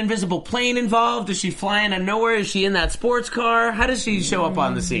is there an invisible plane involved? Is she flying out of nowhere? Is she in that sports car? How does she show up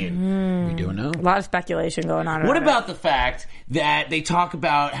on the scene? We don't know. A lot of speculation going on. What about the fact that they talk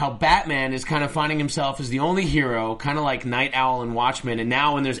about how Batman is kind of finding himself as the only hero, kind of like Night Owl and Watchmen, and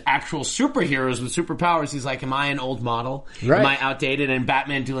now when there's actual superheroes with superpowers, he's like, am I an old model? Right. Am I outdated? And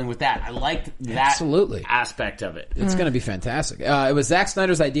Batman dealing with that. I liked that aspect of it. It's going to be fantastic. It was Zack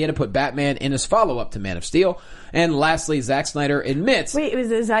Snyder's idea to put Batman in his follow-up to Man of Steel. And lastly, Zack Snyder admits... Wait, it was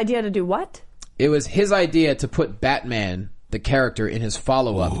his idea to do what? It was his idea to put Batman, the character, in his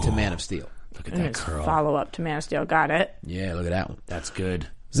follow-up to Man of Steel. Look at that curl. Follow-up to Man of Steel. Got it. Yeah, look at that one. That's good.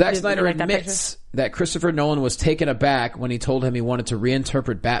 Zack Snyder admits that Christopher Nolan was taken aback when he told him he wanted to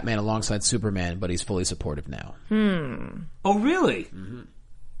reinterpret Batman alongside Superman, but he's fully supportive now. Oh, really? Mm-hmm.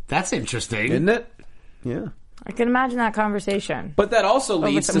 That's interesting. Isn't it? Yeah. I can imagine that conversation. But that also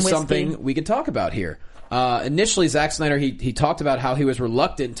leads to something we can talk about here. Initially, Zack Snyder, he talked about how he was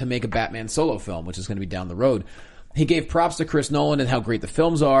reluctant to make a Batman solo film, which is going to be down the road. He gave props to Chris Nolan and how great the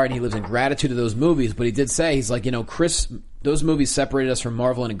films are, and he lives in gratitude to those movies. But he did say, he's like, Chris, those movies separated us from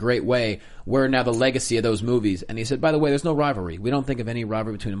Marvel in a great way. We're now the legacy of those movies. And he said, by the way, there's no rivalry. We don't think of any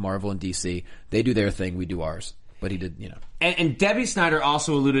rivalry between Marvel and DC. They do their thing, we do ours. But he did, And Debbie Snyder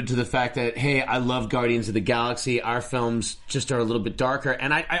also alluded to the fact that, hey, I love Guardians of the Galaxy. Our films just are a little bit darker.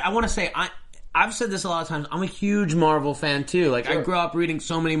 And I want to say, I've said this a lot of times. I'm a huge Marvel fan too. Like, I grew up reading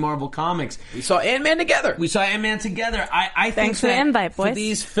so many Marvel comics. We saw Ant-Man together. I think Thanks for the invite, boys. For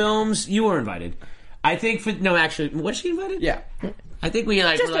these films, you were invited. I think was she invited? Yeah. I think we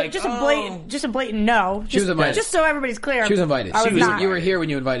just a blatant no. She was invited. Just so everybody's clear. She was invited. You were here when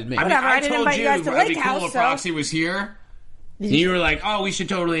you invited me. Whatever. I didn't invite you guys to Lake House. If Roxy was here. You were like, oh, we should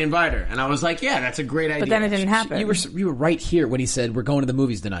totally invite her. And I was like, yeah, that's a great idea. But then it didn't happen. You were right here when he said, we're going to the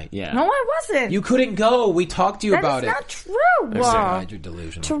movies tonight. Yeah. No, I wasn't. You couldn't go. We talked to you about it. That's not true. You're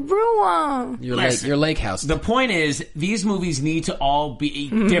delusional. True. Your lake house. The point is, these movies need to all be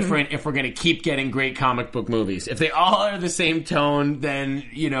different if we're going to keep getting great comic book movies. If they all are the same tone, then,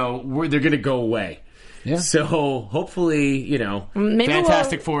 they're going to go away. Yeah. So hopefully,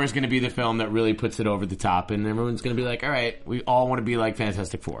 Fantastic Four is going to be the film that really puts it over the top, and everyone's going to be like, all right, we all want to be like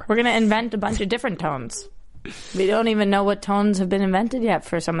Fantastic Four. We're going to invent a bunch of different tones. We don't even know what tones have been invented yet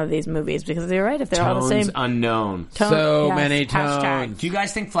for some of these movies, because you're right, if they're all the same. Tones unknown. Many tones. Hashtag. Do you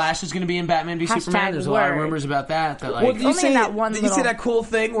guys think Flash is going to be in Batman v Superman? There's a lot of rumors about that. Did you see that cool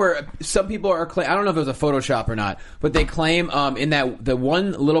thing where some people are I don't know if it was a Photoshop or not, but they claim in that the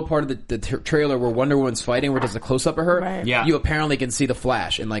one little part of the trailer where Wonder Woman's fighting, where there's a close up of her, right. Yeah. You apparently can see the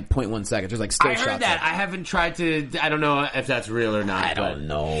Flash in like 0.1 seconds. There's like still shots. I heard that. I haven't tried to. I don't know if that's real or not. I don't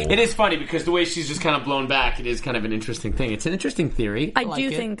know. It is funny because the way she's just kind of blown back. back, it is kind of an interesting thing. It's an interesting theory.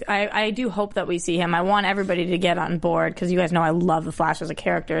 I do hope that we see him. I want everybody to get on board because you guys know I love the Flash as a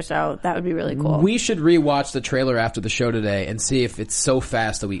character, so that would be really cool. We should rewatch the trailer after the show today and see if it's so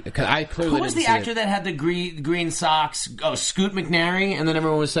fast that because I clearly Who was the actor that had the green socks? Oh, Scoot McNairy, and then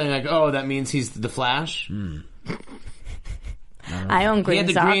everyone was saying like, "Oh, that means he's the Flash." I own green socks.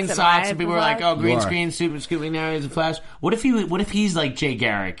 He had the green socks, and people were like, "Oh, green screen, Scoot McNairy is a Flash." What if he's like Jay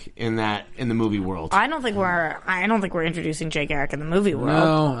Garrick in the movie world? I don't think we're introducing Jay Garrick in the movie world.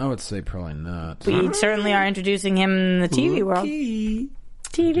 No, I would say probably not. We certainly are introducing him in the TV world.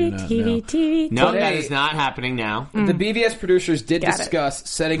 TV. No, that is not happening now. The BVS producers did discuss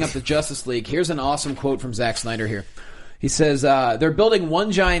setting up the Justice League. Here's an awesome quote from Zack Snyder here. He says, they're building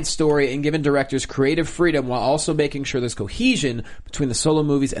one giant story and giving directors creative freedom while also making sure there's cohesion between the solo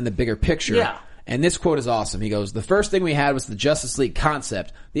movies and the bigger picture. Yeah. And this quote is awesome. He goes, the first thing we had was the Justice League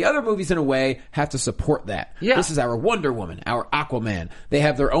concept. The other movies, in a way, have to support that. Yeah. This is our Wonder Woman, our Aquaman. They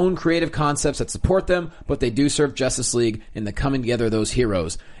have their own creative concepts that support them, but they do serve Justice League in the coming together of those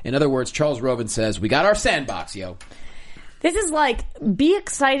heroes. In other words, Charles Roven says, we got our sandbox, yo. This is like, be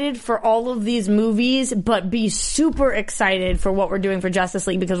excited for all of these movies, but be super excited for what we're doing for Justice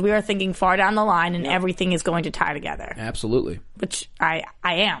League because we are thinking far down the line and everything is going to tie together. Absolutely. Which I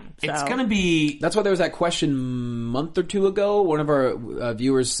am. So. It's going to be... That's why there was that question a month or two ago. One of our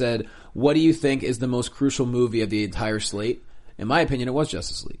viewers said, what do you think is the most crucial movie of the entire slate? In my opinion, it was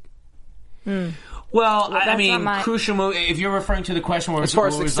Justice League. Well, I mean, crucial movie. If you're referring to the question where as far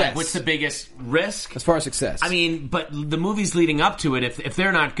as it was success, like, what's the biggest risk? As far as success, I mean, but the movies leading up to it, if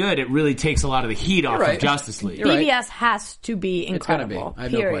they're not good, it really takes a lot of the heat off of Justice League. BVS has to be incredible. It's gonna be. I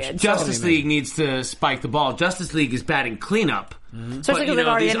have period. No question. Justice League needs to spike the ball. Justice League is batting cleanup. Especially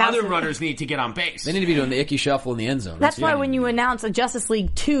But these other runners need to get on base. They need to be doing the icky shuffle in the end zone. That's why when you announce a Justice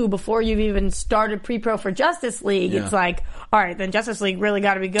League 2 before you've even started pre-pro for Justice League, it's like, all right, then Justice League really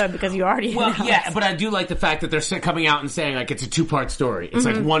got to be good because you already announced. Yeah, but I do like the fact that they're coming out and saying like it's a 2-part story. It's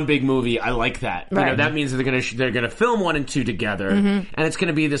like one big movie. I like that. Right. You know, that means that they're gonna film 1 and 2 together, and it's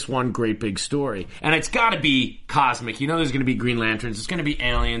gonna be this one great big story. And it's got to be cosmic. You know, there's gonna be Green Lanterns. It's gonna be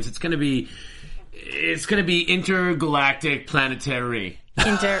aliens. It's gonna be intergalactic planetary.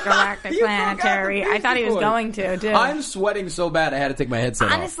 Intergalactic planetary. I thought he was going to, too. I'm sweating so bad I had to take my headset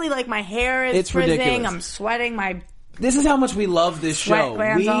off. Honestly, like my hair is frizzing. Ridiculous. I'm sweating. This is how much we love this show.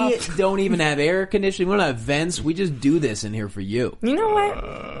 We off. don't even have air conditioning. We don't have vents. We just do this in here for you. You know what?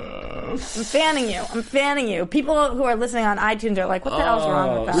 I'm fanning you. People who are listening on iTunes are like, what the hell's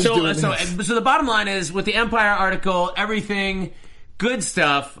wrong with that? So the bottom line is, with the Empire article, everything... Good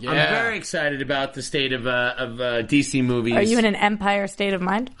stuff. Yeah. I'm very excited about the state of DC movies. Are you in an Empire state of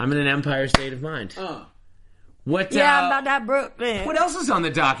mind? I'm in an Empire state of mind. What? Yeah, about that Brooklyn. What else is on the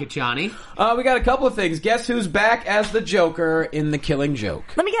docket, Johnny? We got a couple of things. Guess who's back as the Joker in The Killing Joke?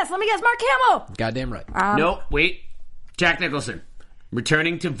 Let me guess. Mark Hamill. Goddamn right. Nope. Wait. Jack Nicholson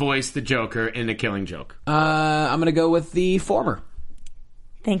returning to voice the Joker in The Killing Joke. I'm going to go with the former.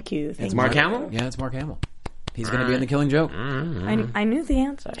 Thank you. It's Mark Hamill? Yeah, it's Mark Hamill. He's going to be in The Killing Joke. I knew the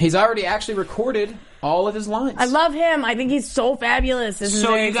answer. He's already actually recorded all of his lines. I love him. I think he's so fabulous.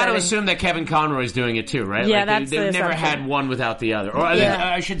 So you got to assume that Kevin Conroy's doing it too, right? Yeah, like they've never had one without the other. Or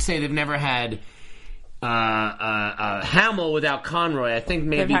I should say they've never had Hamill without Conroy. I think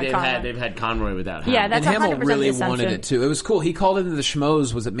maybe they've had Conroy without Hamill. Yeah, that's and Hamill 100% really the wanted it too. It was cool. He called into the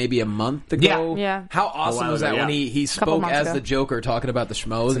Schmoes. Was it maybe a month ago? Yeah. How awesome was that when he spoke as the Joker talking about the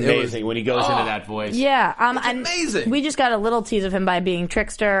Schmoes? It's amazing when he goes into that voice. Yeah, it's amazing. We just got a little tease of him by being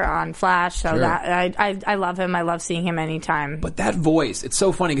Trickster on Flash. So that I love him. I love seeing him anytime. But that voice, it's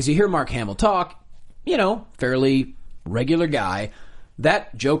so funny because you hear Mark Hamill talk, fairly regular guy.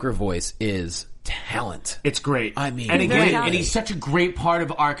 That Joker voice is talent. It's great. I mean, and he's such a great part of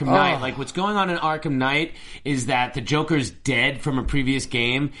Arkham Knight. Like, what's going on in Arkham Knight is that the Joker's dead from a previous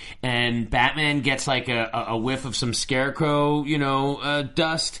game, and Batman gets like a whiff of some scarecrow,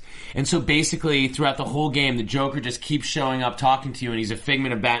 dust. And so basically, throughout the whole game, the Joker just keeps showing up, talking to you, and he's a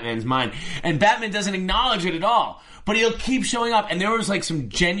figment of Batman's mind. And Batman doesn't acknowledge it at all. But he'll keep showing up, and there was like some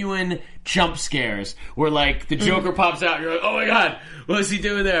genuine jump scares where like the Joker pops out, and you're like, "Oh my god, what is he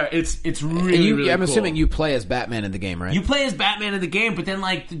doing there?" It's really really I'm cool. assuming you play as Batman in the game, right? You play as Batman in the game, but then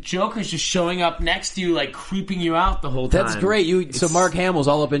like the Joker's just showing up next to you, like creeping you out the whole time. That's great. So Mark Hamill's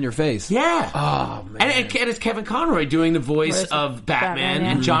all up in your face. Yeah. Oh man. And it's Kevin Conroy doing the voice of Batman,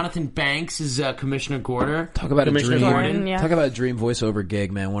 and Jonathan Banks is Commissioner Gordon. Talk about Commissioner a dream. Gordon. Yeah. Talk about a dream voiceover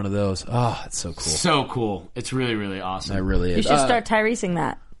gig, man. One of those. Oh, it's so cool. So cool. It's really really awesome. It really is. You should start Tyreseing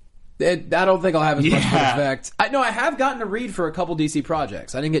that. I don't think I'll have as much of an effect. I have gotten to read for a couple DC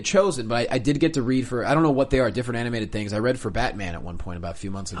projects. I didn't get chosen, but I did get to read for, I don't know what they are, different animated things. I read for Batman at one point about a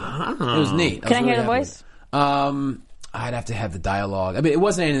few months ago. It was neat. Can I hear the voice? I'd have to have the dialogue. I mean, it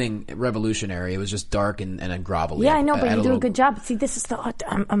wasn't anything revolutionary. It was just dark and grovelly. Yeah, I know, but you do a good job. See, this is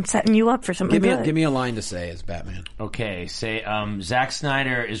I'm setting you up for something good. Give me a line to say as Batman. Okay, say, Zack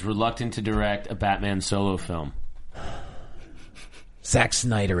Snyder is reluctant to direct a Batman solo film. Zack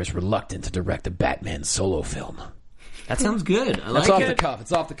Snyder is reluctant to direct a Batman solo film. That sounds good. That's off the cuff.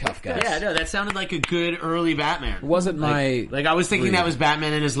 It's off the cuff, guys. Yeah, no, that sounded like a good early Batman. It wasn't my... Like, I was thinking that was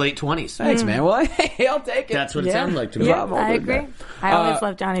Batman in his late 20s. Thanks, man. Well, I'll take it. That's what it sounded like to me. Yeah, I agree. I always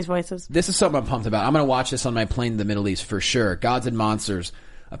love Johnny's voices. This is something I'm pumped about. I'm going to watch this on my plane to the Middle East for sure. Gods and Monsters.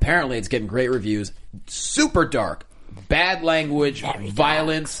 Apparently, it's getting great reviews. Super dark. Bad language.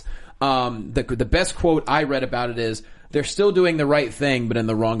 Violence. The best quote I read about it is, they're still doing the right thing, but in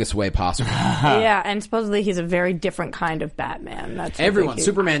the wrongest way possible. Yeah, and supposedly he's a very different kind of Batman. That's everyone.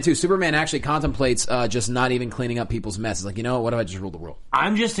 Superman, too. Superman actually contemplates just not even cleaning up people's messes. Like, you know what if I just rule the world?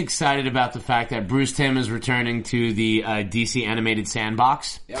 I'm just excited about the fact that Bruce Timm is returning to the DC animated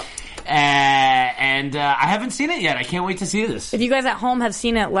sandbox. Yep. And I haven't seen it yet. I can't wait to see this. If you guys at home have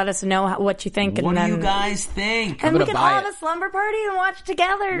seen it, let us know what you think. What do you guys think? And we can all have a slumber party and watch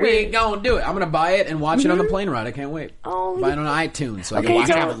together. We ain't gonna do it. I'm gonna buy it and watch it on the plane ride. I can't wait. Oh, buy it on iTunes. So okay, I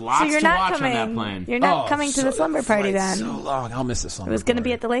can have lots to watch on that plane. You're not coming to the slumber party then. So long. I'll miss the slumber party. It was going to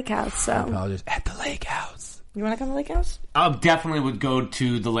be at the lake house, so. I apologize. At the lake house. You want to come to the lake house? I definitely would go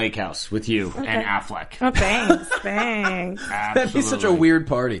to the lake house with you and Affleck. Oh, thanks. That'd be such a weird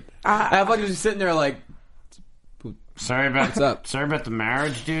party. Affleck is just sitting there like, sorry about the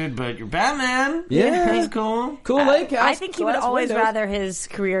marriage, dude, but you're Batman. Yeah. He's cool. Cool lake house. I think he would always rather his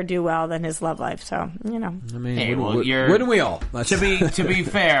career do well than his love life, so, you know. I mean, hey, wouldn't we all? To be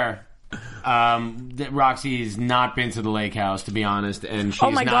fair, Roxy's not been to the lake house, to be honest, and she's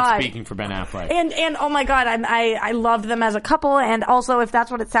not speaking for Ben Affleck. And oh my God, I loved them as a couple, and also if that's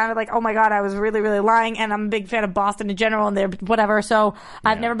what it sounded like, oh my God, I was really, really lying, and I'm a big fan of Boston in general, and they're whatever, so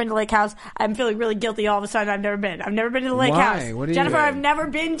I've never been to Lake House. I'm feeling really guilty all of a sudden. I've never been to the lake house. Jennifer, I've never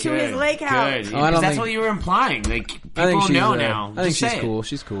been to his lake house. Good. That's what you were implying. Like, people know now. I think she's cool.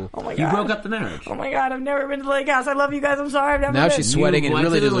 She's cool. Oh my God. You broke up the marriage. Oh my God, I've never been to the lake house. I love you guys. I'm sorry, I've never been. Now she's sweating and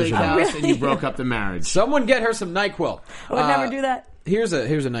really delusional. You broke up the marriage. Someone get her some NyQuil. I would never do that. Here's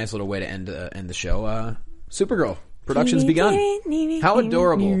a nice little way to end the show. Supergirl. Production's begun. How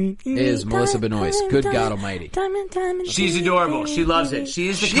adorable is Melissa Benoist? Good God Almighty. She's adorable. She loves it. She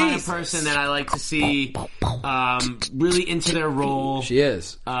is the kind of person that I like to see really into their role. She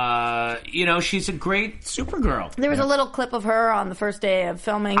is. She's a great Supergirl. There was a little clip of her on the first day of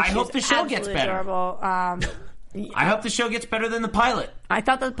filming. I hope the show gets better. Adorable. I hope the show gets better than the pilot. I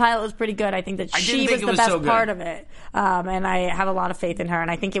thought the pilot was pretty good. I think that she was the best part of it. And I have a lot of faith in her,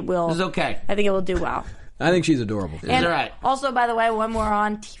 and I think it will. It's okay. I think it will do well. I think she's adorable. And all right. Also, by the way, one more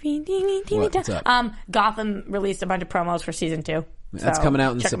on TV. What's up? Gotham released a bunch of promos for season 2. That's coming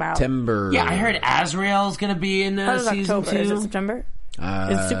out in September. Yeah, I heard Azrael's going to be in season 2. Is it September? Is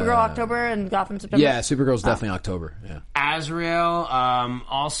Supergirl October and Gotham September? Yeah, Supergirl's definitely October. Yeah. Azrael,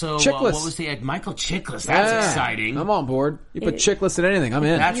 also Chickless. What was the Michael Chiklis? That's exciting. I'm on board. You put Chickless in anything, I'm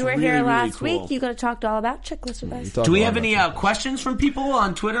in. That's you were really, here last really cool. week. You got to talk all about Chickless with us. Do we have any questions from people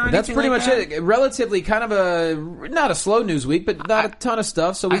on Twitter? Or That's pretty like much that? it. Relatively kind of not a slow news week, but not a ton of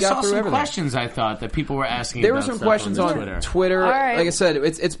stuff. So we got through some everything. Questions I thought that people were asking. There were some questions on Twitter. All right. Like I said,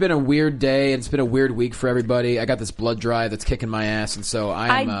 it's been a weird day and it's been a weird week for everybody. I got this blood drive that's kicking my ass, and so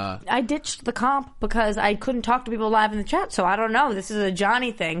I ditched the comp because I couldn't talk to people live in the chat, so I don't know. This is a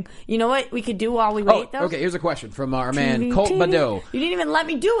Johnny thing. You know what we could do while we wait, though? Okay, here's a question from our man, Colt Badeau. You didn't even let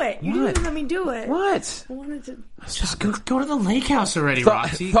me do it. You didn't even let me do it. What? I wanted to... Just go to the lake house already,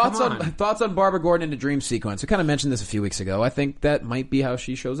 Roxy. Thoughts on Barbara Gordon in a dream sequence. We kind of mentioned this a few weeks ago. I think that might be how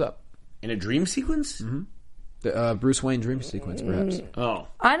she shows up. In a dream sequence? Mm-hmm. The Bruce Wayne dream sequence, perhaps. Oh,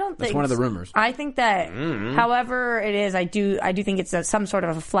 I don't think that's one of the rumors. I think that, however it is, I do think it's some sort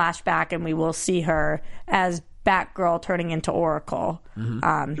of a flashback, and we will see her as Batgirl turning into Oracle.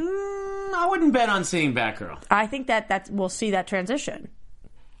 I wouldn't bet on seeing Batgirl. I think that we'll see that transition.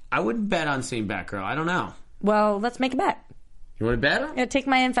 I wouldn't bet on seeing Batgirl. I don't know. Well, let's make a bet. You want to bet on? Yeah, take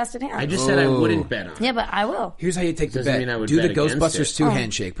my infested hand. I just said I wouldn't bet on. Yeah, but I will. Here's how you take the Doesn't bet. mean I would Do bet the against Ghostbusters it. 2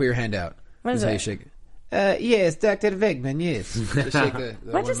 handshake. Put your hand out. What is Here's how it? you shake it. Yes, Dr. Wegman, yes. Just shake the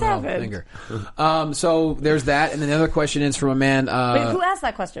what just happened? Finger. So there's that, and then the other question is from a man. Wait, who asked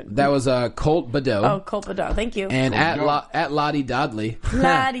that question? That was Colt Badeau. Oh, Colt Badeau, thank you. And at Lottie Dodley.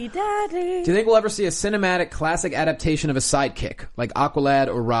 Lottie Dodley. Do you think we'll ever see a cinematic classic adaptation of a sidekick, like Aqualad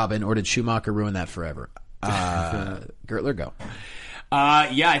or Robin, or did Schumacher ruin that forever? Gertler, go.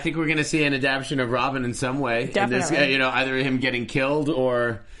 Yeah, I think we're going to see an adaptation of Robin in some way. Definitely. Either him getting killed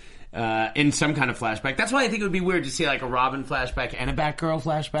or in some kind of flashback. That's why I think it would be weird to see like a Robin flashback and a Batgirl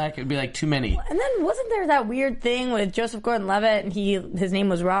flashback. It'd be like too many. And then wasn't there that weird thing with Joseph Gordon-Levitt and his name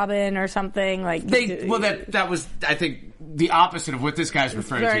was Robin or something? Like that was, I think, the opposite of what this guy's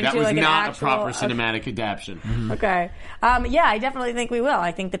referring to. That was like not a proper cinematic adaptation. Mm-hmm. Okay. Yeah, I definitely think we will.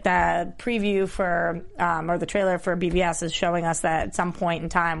 I think that the preview for, or the trailer for BVS is showing us that at some point in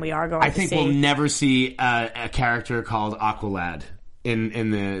time we are going to see. I think we'll never see a character called Aqualad in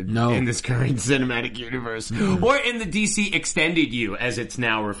this current cinematic universe. Or in the DC Extended U, as it's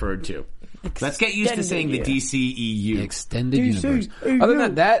now referred to. Let's get used to saying the DCEU. Extended Universe. Other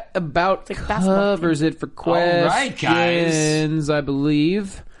than that about covers it for questions, right, guys. I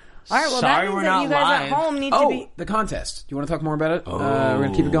believe. All right, well, that means that you guys at home need to be... the contest. Do you want to talk more about it? We're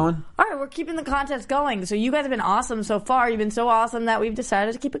going to keep it going? All right, we're keeping the contest going. So you guys have been awesome so far. You've been so awesome that we've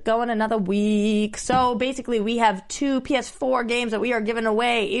decided to keep it going another week. So basically, we have 2 PS4 games that we are giving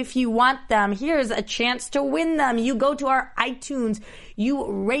away. If you want them, here's a chance to win them. You go to our iTunes, you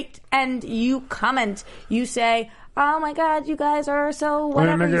rate and you comment. You say... oh my God, you guys are so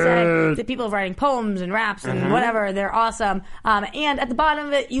whatever you say. The people writing poems and raps and whatever, they're awesome. And at the bottom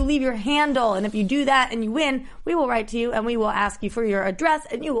of it, you leave your handle. And if you do that and you win, we will write to you and we will ask you for your address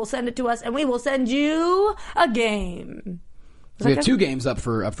and you will send it to us and we will send you a game. We have 2 games up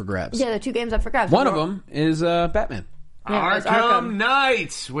for grabs. Yeah, there are 2 games up for grabs. One of them is Batman. Yeah, Arkham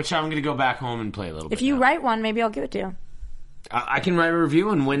Knight, which I'm going to go back home and play a little bit. If you write one, maybe I'll give it to you. I can write a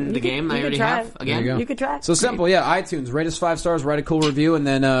review and win the game I already have again. You could try. So simple, yeah. iTunes, rate us 5 stars, write a cool review, and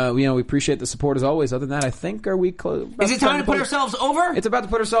then we appreciate the support as always. Other than that, I think are we close? Is it time to put ourselves over? It's about to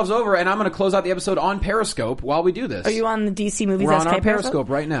put ourselves over, and I'm going to close out the episode on Periscope while we do this. Are you on the DC Movies We're on SK our Periscope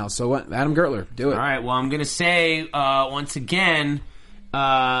right now. So Adam Gertler, do it. All right. Well, I'm going to say once again. You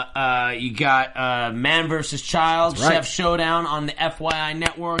got Man vs. Child, right. Chef Showdown on the FYI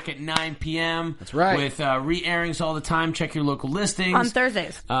network at 9 p.m. That's right. With re-airings all the time. Check your local listings. On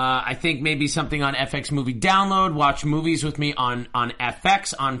Thursdays. I think maybe something on FX Movie Download. Watch movies with me on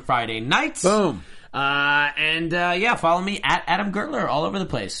FX on Friday nights. Boom. Follow me at Adam Gertler all over the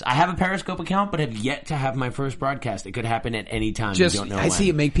place. I have a Periscope account, but have yet to have my first broadcast. It could happen at any time. You don't know when. See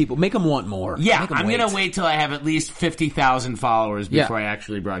it make them want more. Yeah, I'm going to wait till I have at least 50,000 followers before I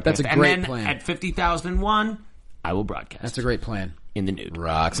actually broadcast. That's a great plan. At 50,001, I will broadcast. That's a great plan. In the nude.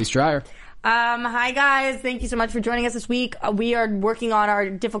 Roxy Stryer. Hi guys, thank you so much for joining us this week. We are working on our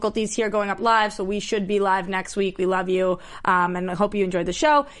difficulties here going up live, so we should be live next week. We love you, and I hope you enjoyed the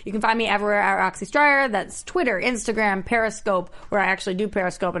show. You can find me everywhere at Roxy Stryer. That's Twitter, Instagram, Periscope, where I actually do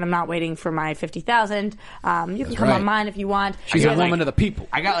Periscope, and I'm not waiting for my 50,000. You can come on mine if you want. She's a woman of the people.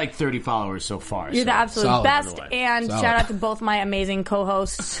 I got like 30 followers so far. You're the absolute best, and shout out to both my amazing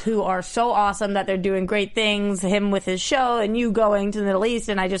co-hosts who are so awesome that they're doing great things. Him with his show, and you going to the Middle East,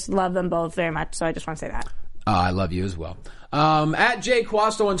 and I just love them both very much, so I just want to say that. I love you as well. At Jay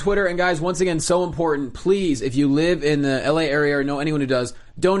Quasto on Twitter, and guys, once again, so important, please, if you live in the LA area or know anyone who does,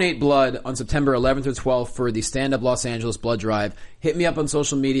 donate blood on September 11th or 12th for the Stand Up Los Angeles Blood Drive. Hit me up on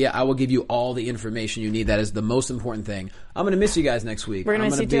social media. I will give you all the information you need. That is the most important thing. I'm going to miss you guys next week. We're going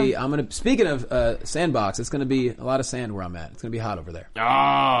to miss you too. Speaking of Sandbox, it's going to be a lot of sand where I'm at. It's going to be hot over there.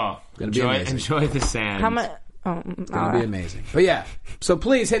 Oh, enjoy the sand. It's going to be amazing. But yeah, so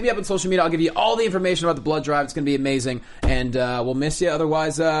please hit me up on social media. I'll give you all the information about the blood drive. It's going to be amazing. And we'll miss you.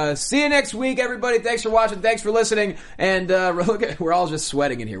 Otherwise, see you next week, everybody. Thanks for watching. Thanks for listening. And we're all just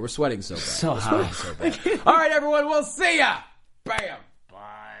sweating in here. We're sweating so bad. So hot. So bad. All right, everyone. We'll see ya. Bam.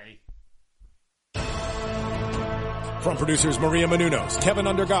 Bye. From producers Maria Menounos, Kevin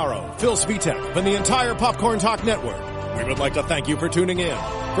Undergaro, Phil Svitek, and the entire Popcorn Talk Network, we would like to thank you for tuning in.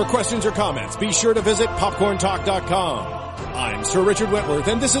 For questions or comments, be sure to visit popcorntalk.com. I'm Sir Richard Wentworth,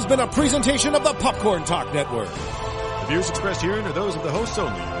 and this has been a presentation of the Popcorn Talk Network. The views expressed herein are those of the hosts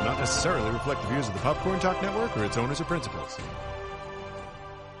only and do not necessarily reflect the views of the Popcorn Talk Network or its owners or principals.